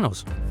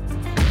quarterfinals.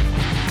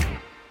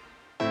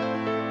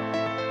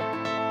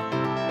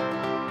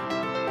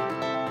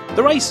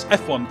 The Race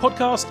F1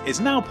 podcast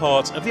is now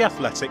part of the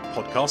Athletic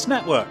Podcast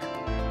Network.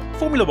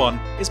 Formula One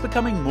is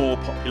becoming more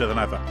popular than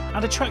ever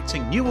and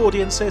attracting new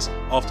audiences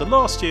after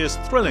last year's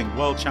thrilling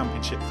World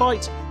Championship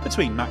fight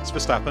between Max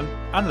Verstappen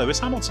and Lewis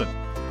Hamilton.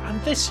 And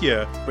this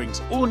year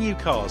brings all new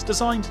cars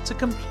designed to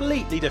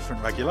completely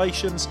different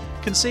regulations,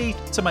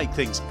 conceived to make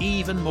things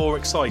even more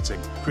exciting,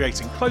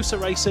 creating closer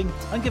racing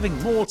and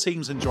giving more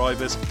teams and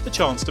drivers the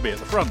chance to be at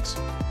the front.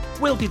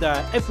 We'll be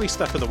there every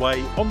step of the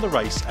way on the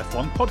Race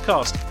F1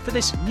 podcast for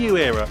this new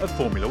era of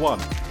Formula One,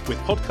 with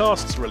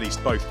podcasts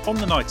released both on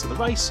the night of the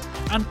race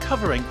and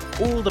covering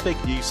all the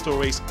big news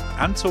stories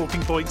and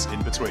talking points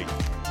in between.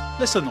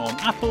 Listen on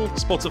Apple,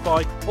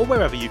 Spotify, or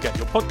wherever you get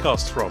your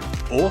podcasts from,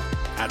 or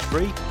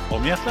ad-free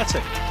on The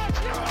Athletic.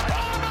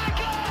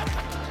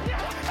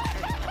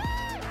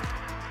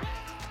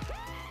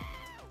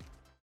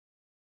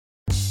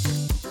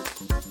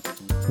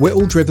 We're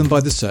all driven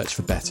by the search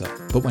for better,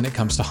 but when it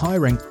comes to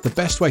hiring, the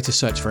best way to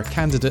search for a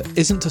candidate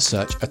isn't to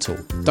search at all.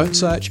 Don't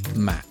search,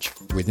 match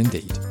with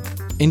Indeed.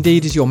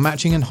 Indeed is your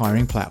matching and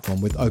hiring platform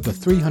with over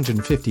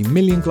 350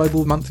 million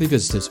global monthly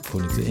visitors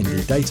according to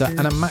Indeed data,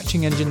 and a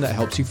matching engine that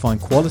helps you find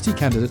quality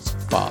candidates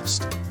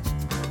fast.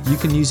 You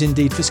can use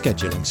Indeed for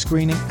scheduling,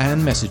 screening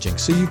and messaging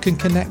so you can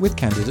connect with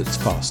candidates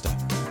faster.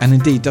 And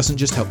Indeed doesn't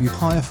just help you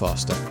hire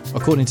faster.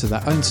 According to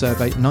their own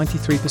survey,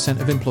 93%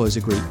 of employers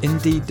agree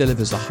Indeed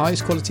delivers the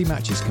highest quality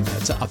matches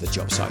compared to other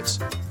job sites.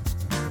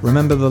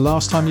 Remember the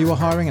last time you were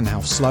hiring and how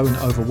slow and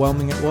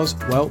overwhelming it was?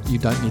 Well, you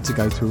don't need to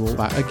go through all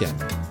that again.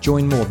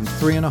 Join more than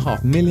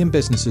 3.5 million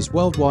businesses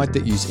worldwide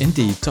that use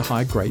Indeed to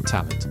hire great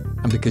talent.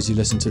 And because you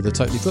listen to the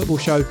Totally Football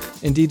Show,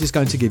 Indeed is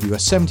going to give you a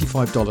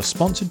 $75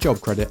 sponsored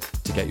job credit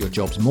to get your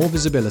jobs more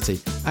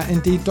visibility at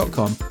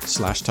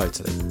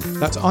Indeed.com/totally.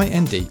 That's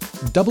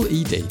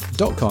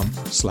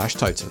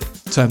INDEED.com/totally.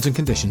 Terms and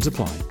conditions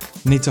apply.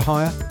 Need to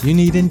hire? You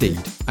need Indeed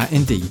at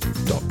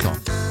Indeed.com.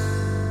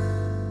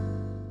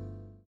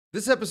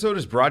 This episode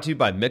is brought to you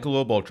by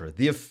Michelob Ultra,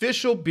 the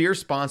official beer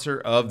sponsor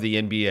of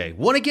the NBA.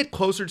 Want to get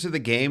closer to the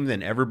game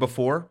than ever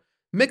before?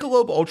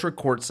 Michelob Ultra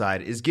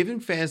Courtside is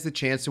giving fans the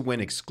chance to win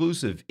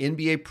exclusive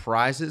NBA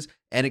prizes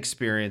and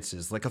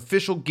experiences like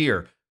official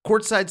gear,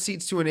 courtside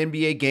seats to an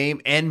NBA game,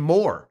 and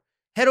more.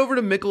 Head over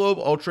to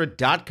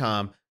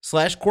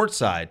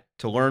MichelobUltra.com/courtside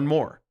to learn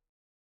more.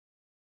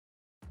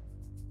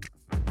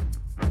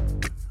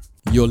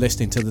 You're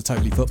listening to the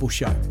Totally Football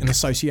Show in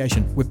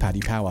association with Paddy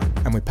Power.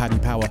 And with Paddy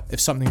Power, if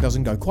something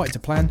doesn't go quite to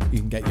plan, you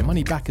can get your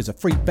money back as a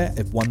free bet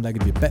if one leg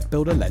of your bet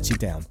builder lets you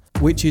down.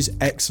 Which is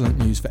excellent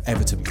news for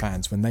Everton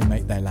fans when they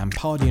make their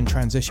Lampardian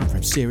transition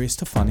from serious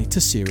to funny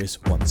to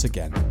serious once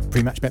again.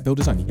 Pre-match bet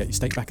builders only, get your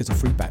stake back as a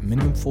free bet.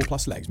 Minimum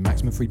 4+ legs.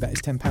 Maximum free bet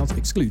is £10.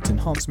 Excludes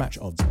enhanced match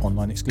odds.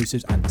 Online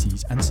exclusives and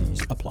T's and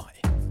C's apply.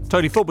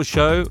 Totally Football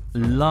Show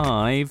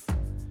live.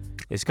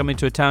 It's coming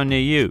to a town near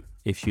you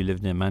if you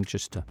live near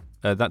Manchester.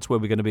 That's where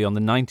we're going to be on the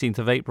 19th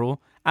of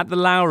April at the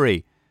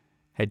Lowry.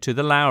 Head to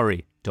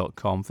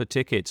thelowry.com for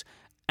tickets.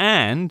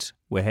 And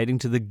we're heading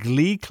to the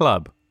Glee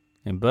Club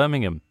in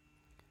Birmingham.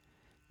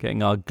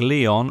 Getting our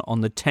Glee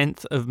on the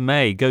 10th of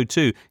May. Go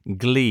to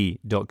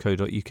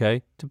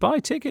glee.co.uk to buy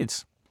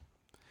tickets.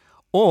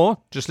 Or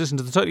just listen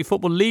to the Totally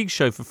Football League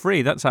show for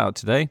free. That's out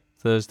today.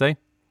 Thursday.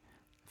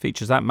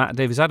 Features that. Matt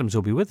Davies-Adams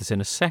will be with us in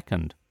a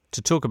second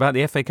to talk about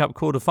the FA Cup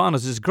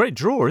quarter-finals. It's a great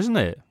draw, isn't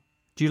it?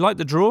 Do you like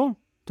the draw,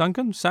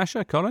 Duncan,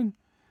 Sasha, Colin?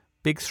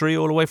 Big three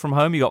all the way from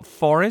home. You got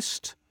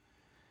Forest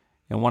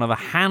in one of a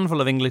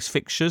handful of English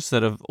fixtures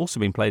that have also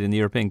been played in the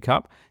European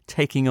Cup,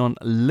 taking on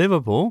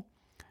Liverpool.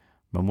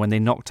 And when they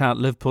knocked out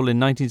Liverpool in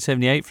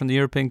 1978 from the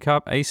European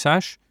Cup,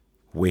 Sash?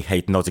 We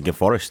hate Nottingham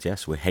Forest,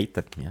 yes. We hate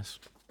them, yes.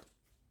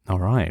 All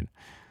right.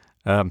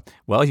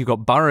 Well, you've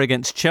got Borough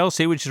against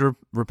Chelsea, which is a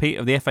repeat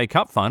of the FA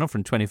Cup final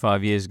from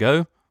 25 years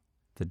ago.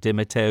 The Di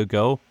Matteo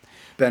goal.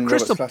 Ben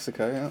Roberts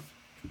Classico, yeah.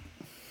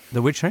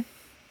 The which, right?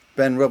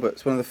 Ben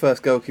Roberts, one of the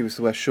first goalkeepers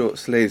to wear short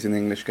sleeves in the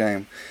English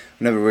game.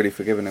 I've never really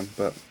forgiven him,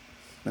 but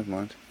never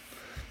mind.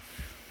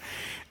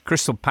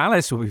 Crystal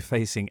Palace will be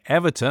facing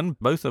Everton,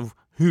 both of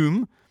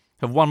whom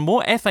have won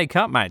more FA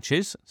Cup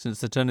matches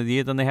since the turn of the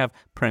year than they have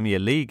Premier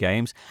League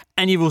games.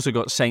 And you've also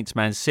got Saints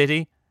Man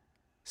City.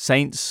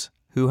 Saints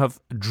who have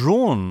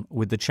drawn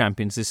with the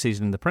champions this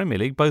season in the Premier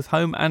League, both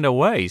home and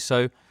away.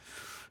 So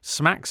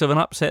smacks of an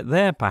upset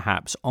there,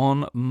 perhaps,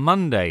 on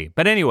Monday.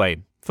 But anyway,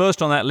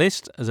 first on that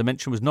list, as I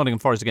mentioned, was Nottingham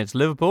Forest against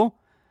Liverpool.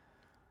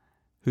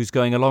 Who's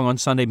going along on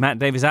Sunday? Matt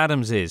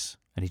Davies-Adams is.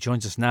 And he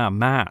joins us now.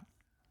 Matt.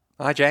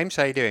 Hi, James.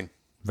 How you doing?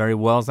 Very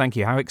well, thank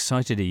you. How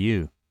excited are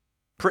you?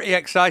 Pretty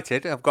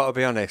excited, I've got to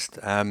be honest.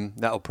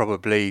 That'll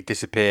probably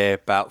disappear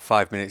about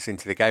 5 minutes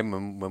into the game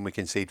when we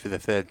concede for the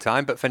third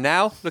time. But for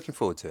now, looking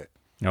forward to it.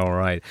 All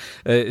right.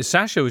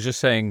 Sasha was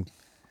just saying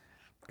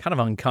kind of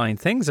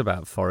unkind things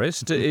about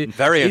Forest.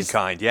 Very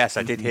unkind, yes.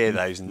 I did hear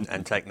those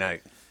and take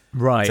note.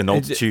 Right. It's an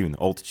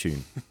old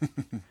tune.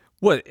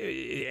 Well,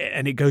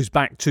 and it goes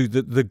back to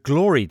the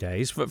glory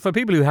days. For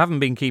people who haven't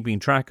been keeping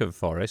track of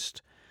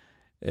Forest,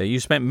 you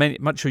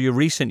spent much of your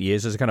recent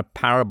years as a kind of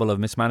parable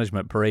of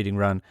mismanagement parading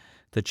around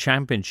the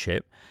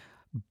Championship.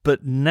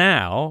 But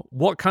now,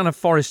 what kind of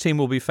Forest team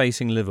will be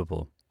facing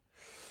Liverpool?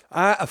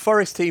 A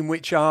Forest team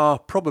which are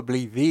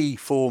probably the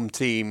form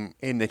team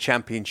in the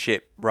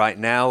Championship right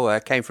now.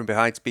 Came from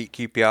behind to beat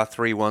QPR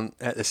 3-1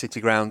 at the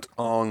City Ground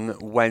on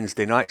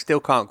Wednesday night.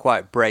 Still can't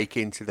quite break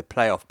into the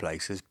playoff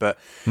places, but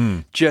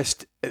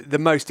just the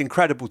most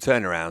incredible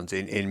turnaround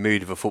in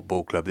mood of a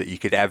football club that you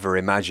could ever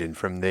imagine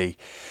from the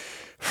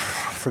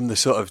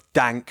sort of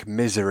dank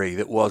misery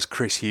that was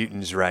Chris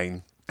Hughton's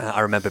reign.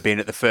 I remember being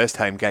at the first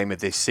home game of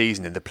this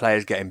season and the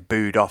players getting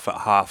booed off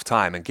at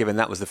half-time. And given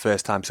that was the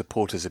first time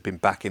supporters had been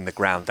back in the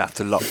ground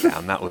after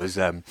lockdown,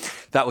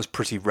 that was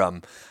pretty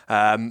rum.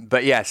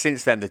 But yeah,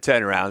 since then, the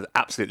turnaround,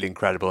 absolutely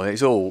incredible. And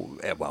it's all,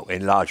 well,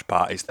 in large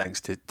part, is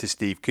thanks to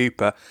Steve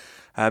Cooper,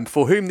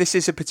 for whom this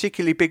is a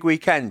particularly big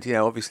weekend. You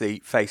know, obviously,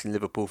 facing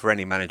Liverpool for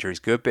any manager is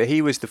good, but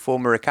he was the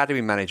former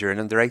academy manager and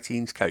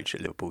under-18s coach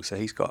at Liverpool, so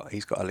he's got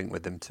a link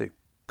with them too.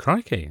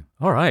 Crikey.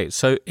 All right.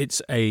 So it's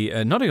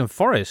a Nottingham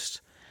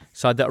Forest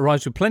side that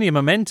arrives with plenty of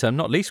momentum,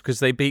 not least because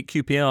they beat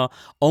QPR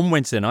on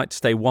Wednesday night to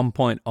stay 1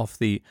 point off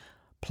the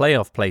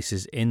playoff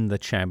places in the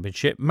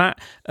Championship. Matt,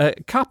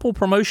 Cup or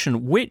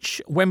promotion,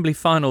 which Wembley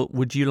final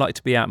would you like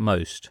to be at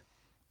most?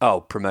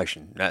 Oh,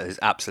 promotion. That is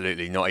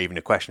absolutely not even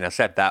a question. I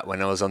said that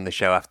when I was on the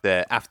show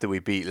after we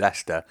beat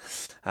Leicester.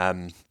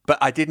 But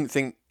I didn't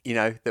think,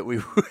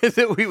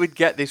 that we would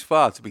get this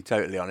far, to be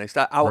totally honest.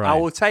 I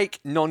will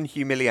take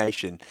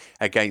non-humiliation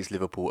against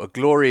Liverpool. A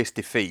glorious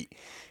defeat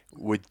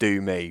would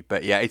do me.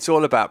 But yeah, it's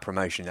all about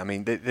promotion. I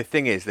mean, the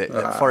thing is that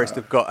Forest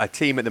have got a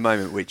team at the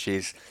moment which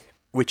is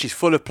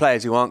full of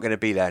players who aren't going to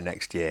be there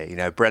next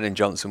year. Brennan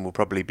Johnson will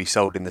probably be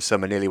sold in the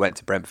summer, nearly went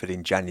to Brentford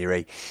in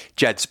January.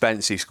 Jed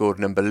Spence, who scored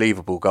an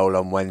unbelievable goal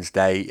on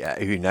Wednesday,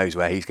 who knows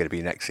where he's going to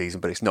be next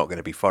season, but it's not going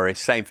to be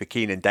Forest. Same for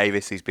Keenan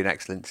Davis, who's been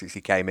excellent since he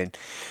came in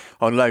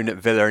on loan at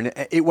Villa. And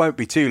it won't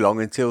be too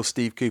long until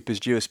Steve Cooper's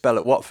due a spell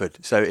at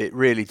Watford. So it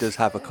really does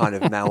have a kind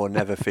of now or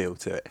never feel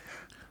to it.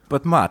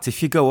 But Matt,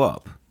 if you go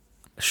up,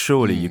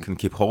 surely you can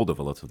keep hold of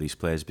a lot of these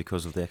players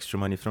because of the extra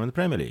money from the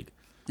Premier League.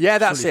 Yeah,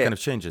 that's surely it. Kind of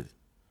change it.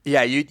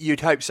 Yeah,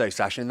 you'd hope so,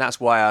 Sasha, and that's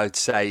why I'd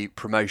say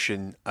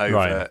promotion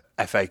over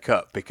FA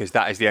Cup, because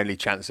that is the only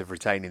chance of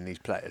retaining these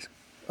players.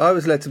 I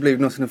was led to believe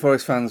Nottingham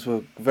Forest fans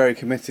were very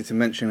committed to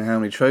mentioning how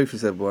many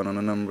trophies they've won on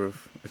a number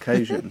of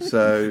occasions,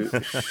 so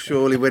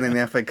surely winning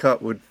the FA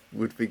Cup would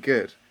be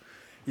good.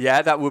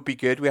 Yeah, that would be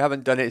good. We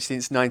haven't done it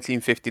since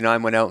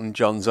 1959 when Elton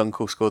John's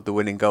uncle scored the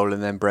winning goal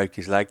and then broke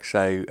his leg,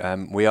 so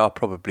we are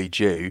probably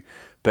due.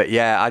 But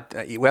yeah,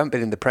 we haven't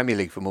been in the Premier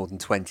League for more than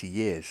 20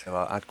 years,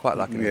 so I'd quite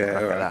like to look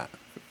back at that.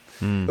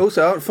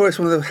 Also, aren't Forest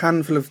one of the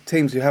handful of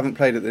teams who haven't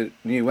played at the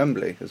new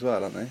Wembley as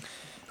well, aren't they?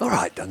 All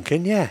right,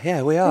 Duncan.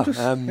 Yeah, we are.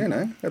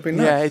 That'd be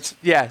nice.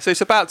 So it's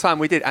about time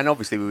we did, and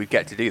obviously we would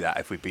get to do that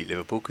if we beat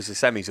Liverpool because the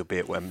semis will be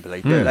at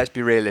Wembley. But let's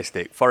be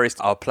realistic. Forest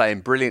are playing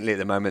brilliantly at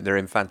the moment. They're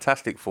in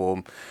fantastic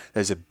form.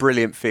 There's a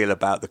brilliant feel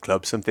about the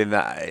club, something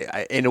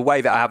that, in a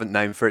way that I haven't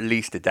known for at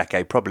least a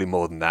decade, probably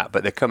more than that.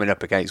 But they're coming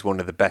up against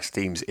one of the best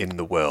teams in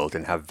the world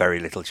and have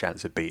very little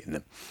chance of beating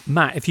them.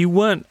 Matt, if you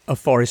weren't a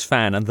Forest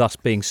fan and thus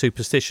being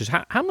superstitious,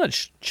 how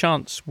much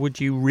chance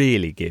would you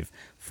really give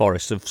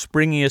Forest of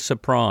springing a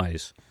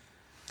surprise?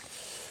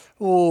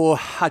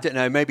 I don't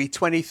know, maybe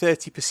 20,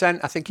 30%.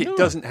 I think it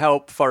doesn't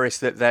help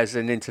Forest that there's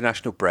an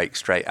international break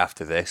straight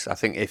after this. I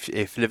think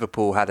if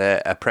Liverpool had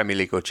a Premier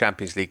League or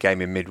Champions League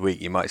game in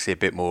midweek, you might see a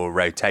bit more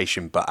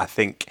rotation, but I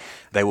think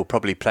they will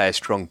probably play a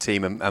strong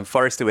team. And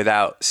Forest are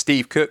without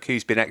Steve Cook,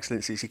 who's been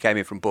excellent since he came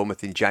in from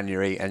Bournemouth in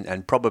January,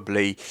 and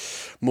probably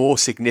more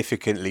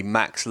significantly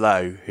Max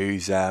Lowe,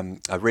 who's a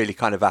really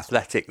kind of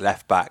athletic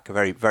left-back, a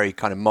very, very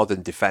kind of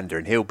modern defender,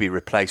 and he'll be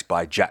replaced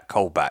by Jack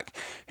Colback,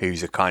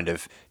 who's a kind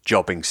of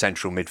jobbing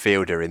central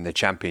midfielder in the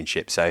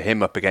Championship. So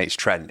him up against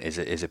Trent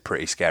is a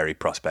pretty scary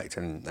prospect,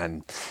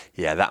 and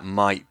yeah, that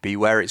might be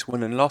where it's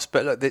won and lost.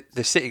 But look,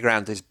 the City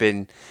Ground has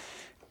been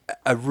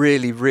a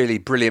really, really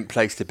brilliant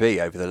place to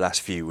be over the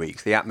last few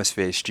weeks. The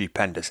atmosphere is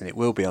stupendous, and it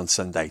will be on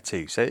Sunday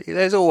too. So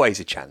there's always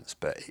a chance,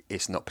 but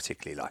it's not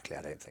particularly likely,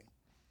 I don't think.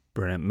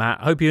 Brilliant,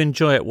 Matt. Hope you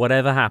enjoy it,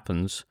 whatever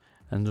happens,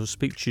 and we'll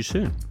speak to you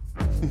soon.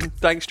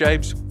 Thanks,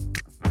 James.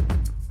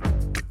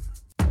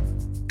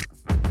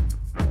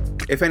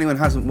 If anyone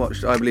hasn't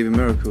watched I Believe in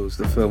Miracles,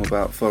 the film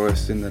about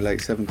Forest in the late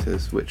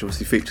 70s, which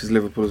obviously features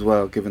Liverpool as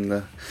well, given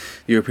the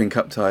European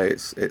Cup tie,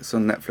 it's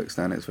on Netflix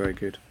now and it's very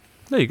good.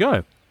 There you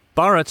go.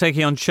 Borough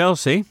taking on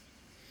Chelsea.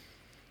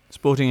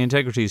 Sporting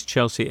Integrity's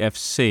Chelsea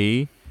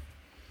FC.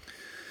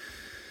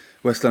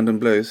 West London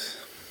Blues.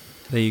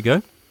 There you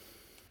go.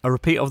 A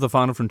repeat of the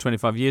final from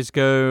 25 years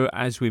ago.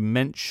 As we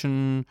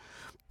mentioned,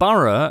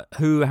 Borough,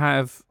 who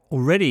have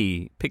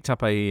already picked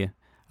up a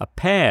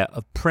pair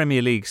of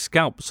Premier League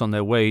scalps on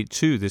their way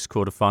to this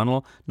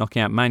quarter-final, knocking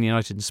out Man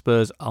United and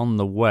Spurs on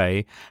the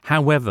way.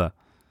 However,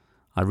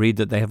 I read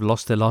that they have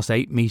lost their last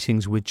 8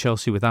 meetings with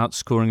Chelsea without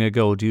scoring a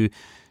goal. Do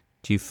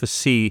you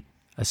foresee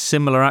a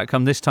similar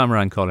outcome this time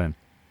around, Colin?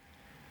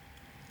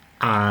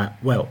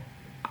 Well,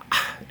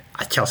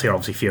 Chelsea are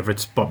obviously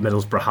favourites, but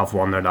Middlesbrough have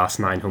won their last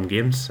 9 home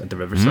games at the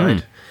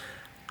Riverside.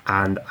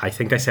 And I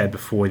think I said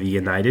before the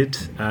United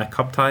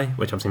Cup tie,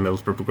 which obviously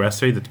Middlesbrough progressed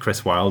through, that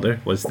Chris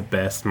Wilder was the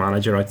best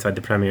manager outside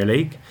the Premier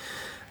League.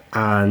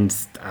 And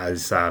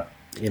as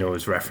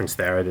was referenced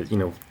there,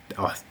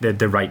 that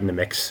they're right in the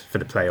mix for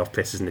the playoff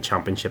places in the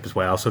Championship as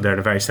well. So they're in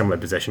a very similar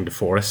position to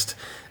Forest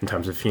in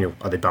terms of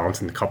are they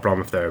balancing the cup run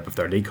with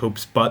their league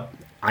hopes. But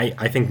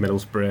I think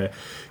Middlesbrough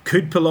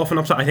could pull off an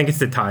upset. I think it's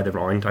the tie of the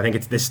round. I think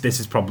it's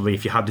this is probably,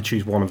 if you had to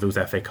choose one of those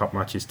FA Cup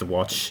matches to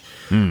watch,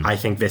 I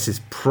think this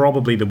is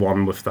probably the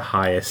one with the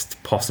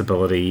highest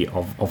possibility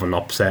of an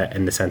upset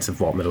in the sense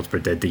of what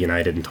Middlesbrough did to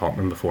United and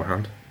Tottenham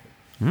beforehand.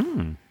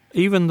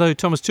 Even though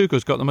Thomas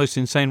Tuchel's got the most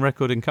insane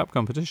record in cup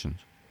competitions.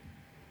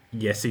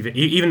 Yes,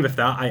 even with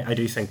that, I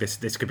do think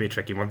this could be a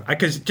tricky one.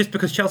 Because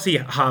Chelsea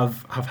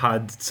have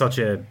had such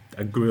a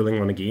gruelling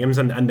run of games,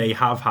 and they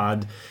have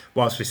had,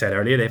 whilst we said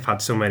earlier, they've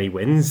had so many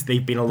wins.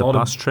 They've been a lot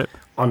of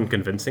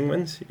unconvincing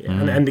wins.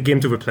 And the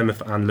games over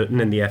Plymouth and Luton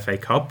in the FA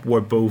Cup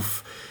were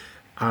both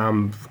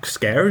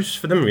scares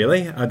for them,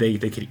 really.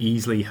 They could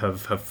easily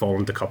have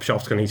fallen to cup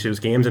shots in each of those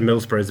games, and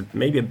Middlesbrough is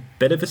maybe a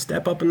bit of a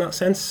step up in that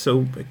sense.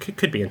 So it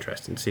could be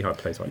interesting to see how it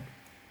plays out.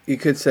 You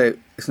could say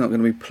it's not going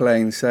to be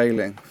plain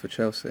sailing for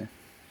Chelsea.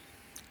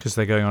 Because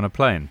they're going on a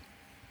plane?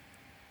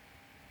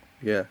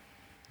 Yeah.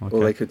 Okay.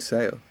 Or they could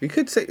sail. You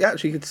could sail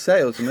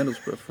to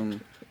Middlesbrough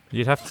from...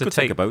 You'd have to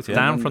take a boat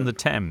down from the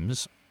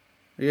Thames.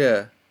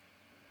 Yeah.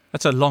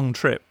 That's a long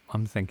trip,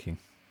 I'm thinking.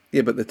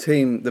 Yeah, but the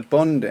team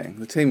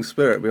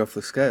spirit would be off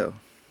the scale.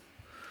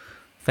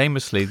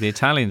 Famously, the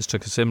Italians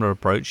took a similar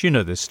approach. You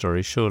know this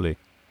story, surely.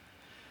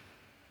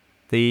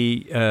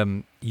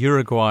 The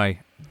Uruguay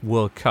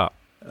World Cup.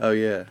 Oh,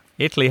 yeah.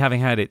 Italy, having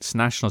had its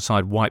national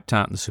side wiped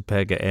out in the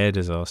Superga air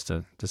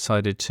disaster,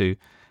 decided to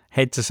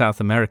head to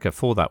South America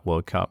for that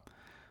World Cup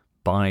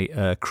by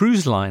a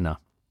cruise liner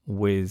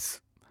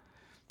with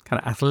kind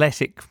of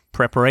athletic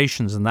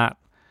preparations and that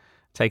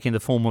taking the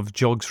form of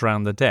jogs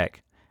around the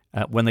deck.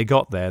 When they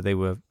got there, they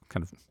were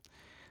kind of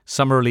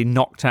summarily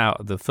knocked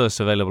out at the first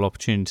available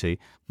opportunity,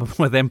 but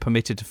were then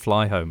permitted to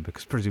fly home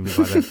because presumably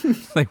by then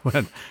they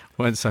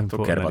weren't so important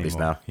Don't care about anymore. this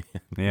now.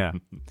 Yeah.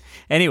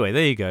 Anyway,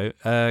 there you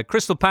go.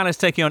 Crystal Palace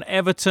taking on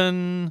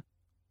Everton.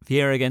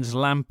 Vieira against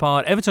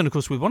Lampard. Everton, of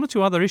course, with one or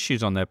two other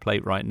issues on their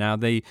plate right now.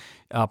 They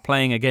are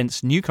playing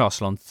against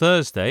Newcastle on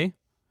Thursday,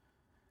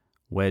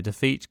 where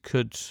defeat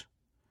could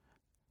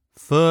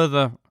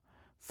further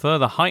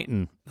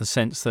heighten the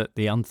sense that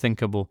the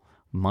unthinkable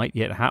might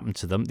yet happen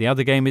to them. The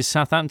other game is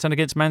Southampton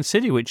against Man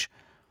City, which,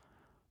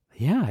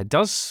 it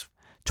does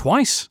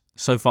twice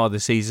so far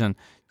this season.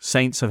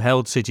 Saints have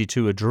held City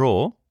to a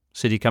draw.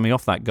 City coming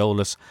off that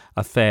goalless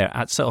affair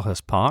at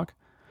Selhurst Park.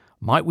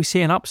 Might we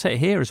see an upset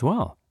here as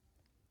well?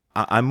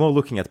 I'm more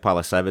looking at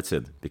Palace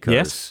Everton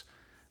because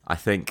I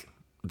think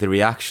the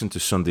reaction to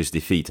Sunday's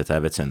defeat at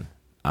Everton,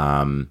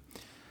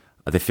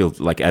 they feel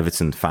like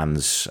Everton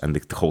fans and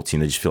the whole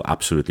team, they just feel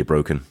absolutely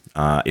broken.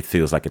 It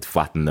feels like it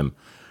flattened them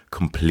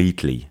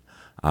completely.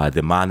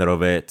 The manner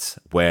of it,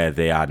 where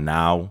they are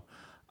now,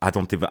 I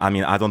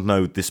don't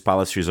know this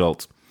Palace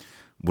result.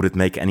 Would it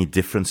make any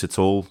difference at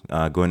all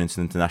going into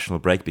the international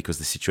break? Because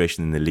the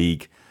situation in the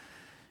league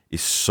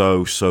is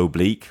so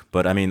bleak.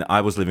 But I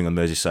was living on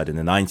Merseyside in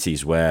the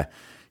 90s where,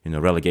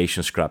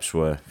 relegation scraps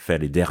were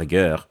fairly de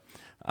rigueur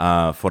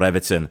for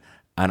Everton.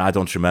 And I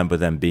don't remember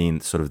them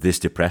being sort of this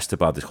depressed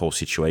about this whole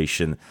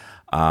situation,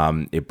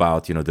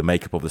 about, the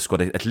makeup of the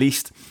squad. At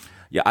least,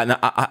 yeah, and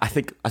I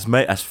think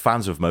as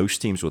fans of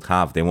most teams would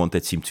have, they want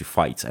their team to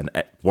fight. And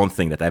one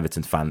thing that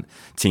Everton fan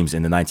teams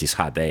in the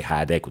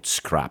 90s they could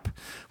scrap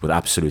with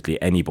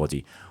absolutely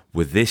anybody.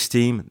 With this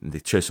team,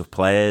 the choice of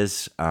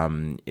players,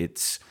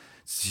 it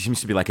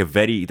seems to be like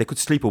they could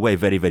sleep away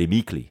very, very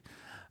meekly.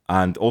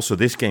 And also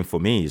this game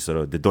for me is sort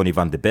of the Donny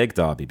van de Beek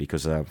derby,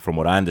 because from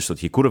what I understood,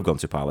 he could have gone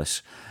to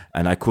Palace.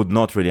 And I could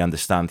not really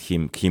understand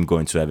him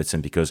going to Everton,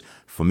 because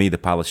for me, the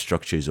Palace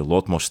structure is a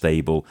lot more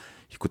stable.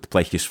 He could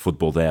play his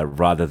football there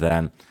rather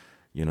than,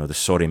 the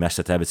sorry mess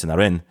that Everton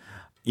are in.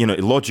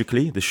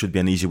 Logically, this should be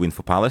an easy win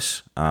for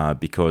Palace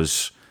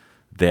because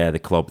they're the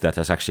club that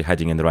is actually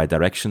heading in the right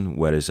direction,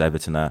 whereas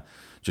Everton are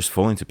just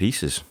falling to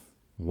pieces.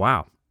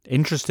 Wow.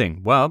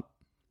 Interesting. Well,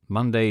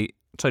 Monday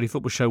Totally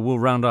Football Show will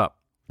round up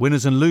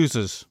winners and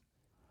losers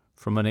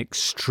from an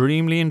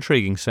extremely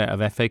intriguing set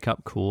of FA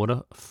Cup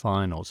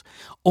quarter-finals.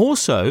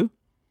 Also,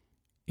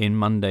 in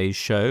Monday's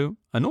show,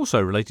 and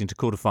also relating to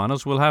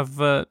quarter-finals, we'll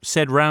have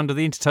said round of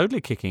the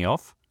Intertotally kicking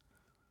off.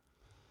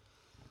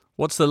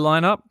 What's the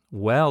lineup?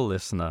 Well,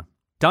 listener,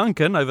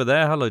 Duncan over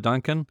there, hello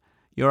Duncan,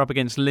 you're up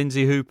against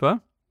Lindsay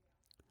Hooper.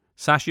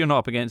 Sash, you're not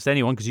up against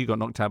anyone because you got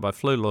knocked out by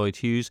Flo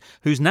Lloyd-Hughes,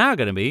 who's now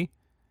going to be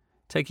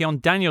taking on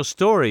Daniel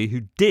Story,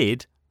 who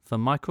did for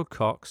Michael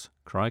Cox.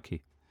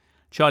 Crikey.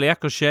 Charlie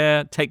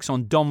Eccleshare takes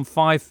on Dom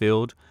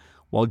Fifield,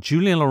 while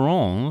Julien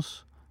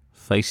Laurence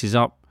faces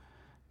up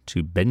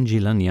to Benji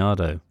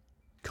Lanyardo.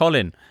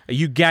 Colin, are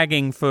you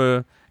gagging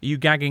to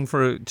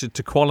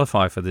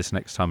qualify for this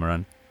next time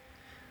around?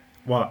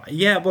 Well,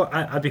 yeah. Well,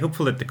 I'd be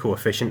hopeful that the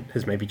coefficient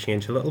has maybe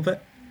changed a little bit.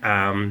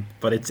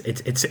 But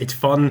it's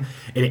fun.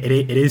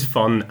 It is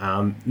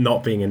fun.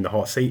 Not being in the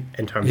hot seat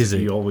in terms of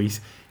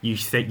you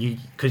think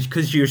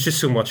because you're just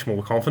so much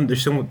more confident.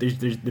 There's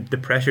the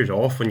pressure's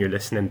off when you're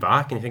listening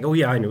back and you think, oh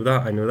yeah, I know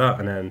that, and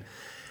then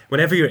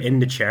whenever you're in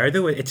the chair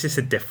though, it's just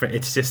a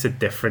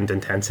different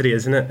intensity,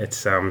 isn't it?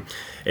 It's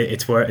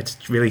where it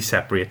really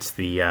separates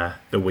the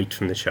wheat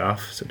from the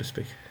chaff, so to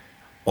speak.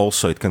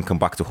 Also, it can come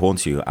back to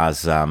haunt you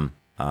as.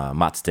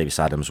 Matt Davis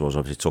Adams was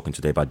obviously talking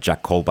today about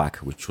Jack Colback,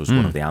 which was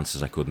one of the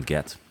answers I couldn't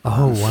get.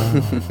 Oh,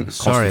 wow.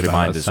 Sorry about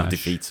reminders that, of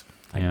defeat.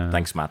 Yeah.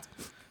 Thanks, Matt.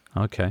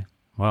 Okay.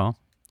 Well,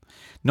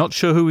 not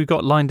sure who we've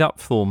got lined up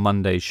for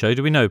Monday's show.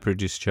 Do we know,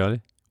 Producer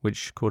Charlie,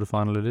 which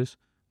quarterfinal it is?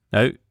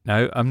 No,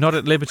 I'm not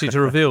at liberty to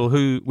reveal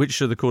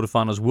which of the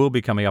quarterfinals will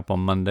be coming up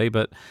on Monday,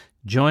 but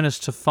join us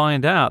to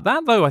find out.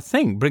 That, though, I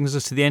think, brings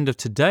us to the end of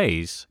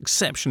today's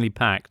exceptionally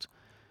packed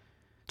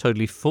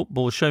Totally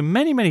Football show.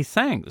 Many, many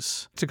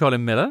thanks to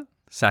Colin Miller,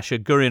 Sasha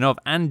Gurianov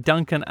and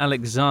Duncan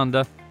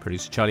Alexander,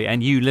 Producer Charlie,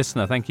 and you,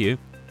 listener, thank you.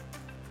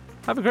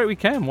 Have a great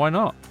weekend, why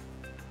not?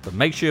 But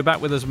make sure you're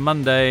back with us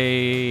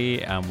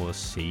Monday, and we'll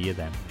see you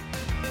then.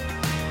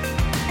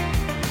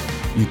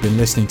 You've been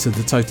listening to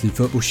the Totally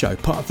Football Show,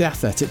 part of the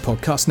Athletic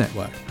Podcast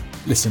Network.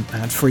 Listen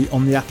ad-free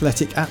on the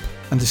Athletic app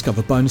and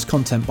discover bonus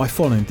content by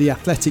following the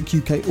Athletic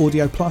UK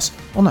Audio Plus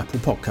on Apple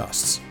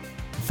Podcasts.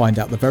 Find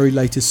out the very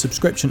latest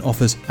subscription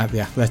offers at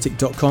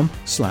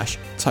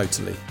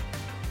theathletic.com/totally.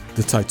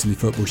 The Totally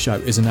Football Show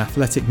is an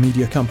Athletic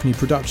Media Company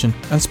production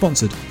and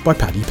sponsored by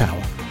Paddy Power.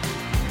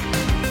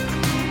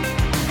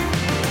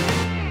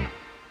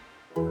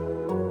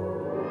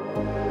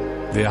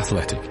 The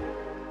Athletic.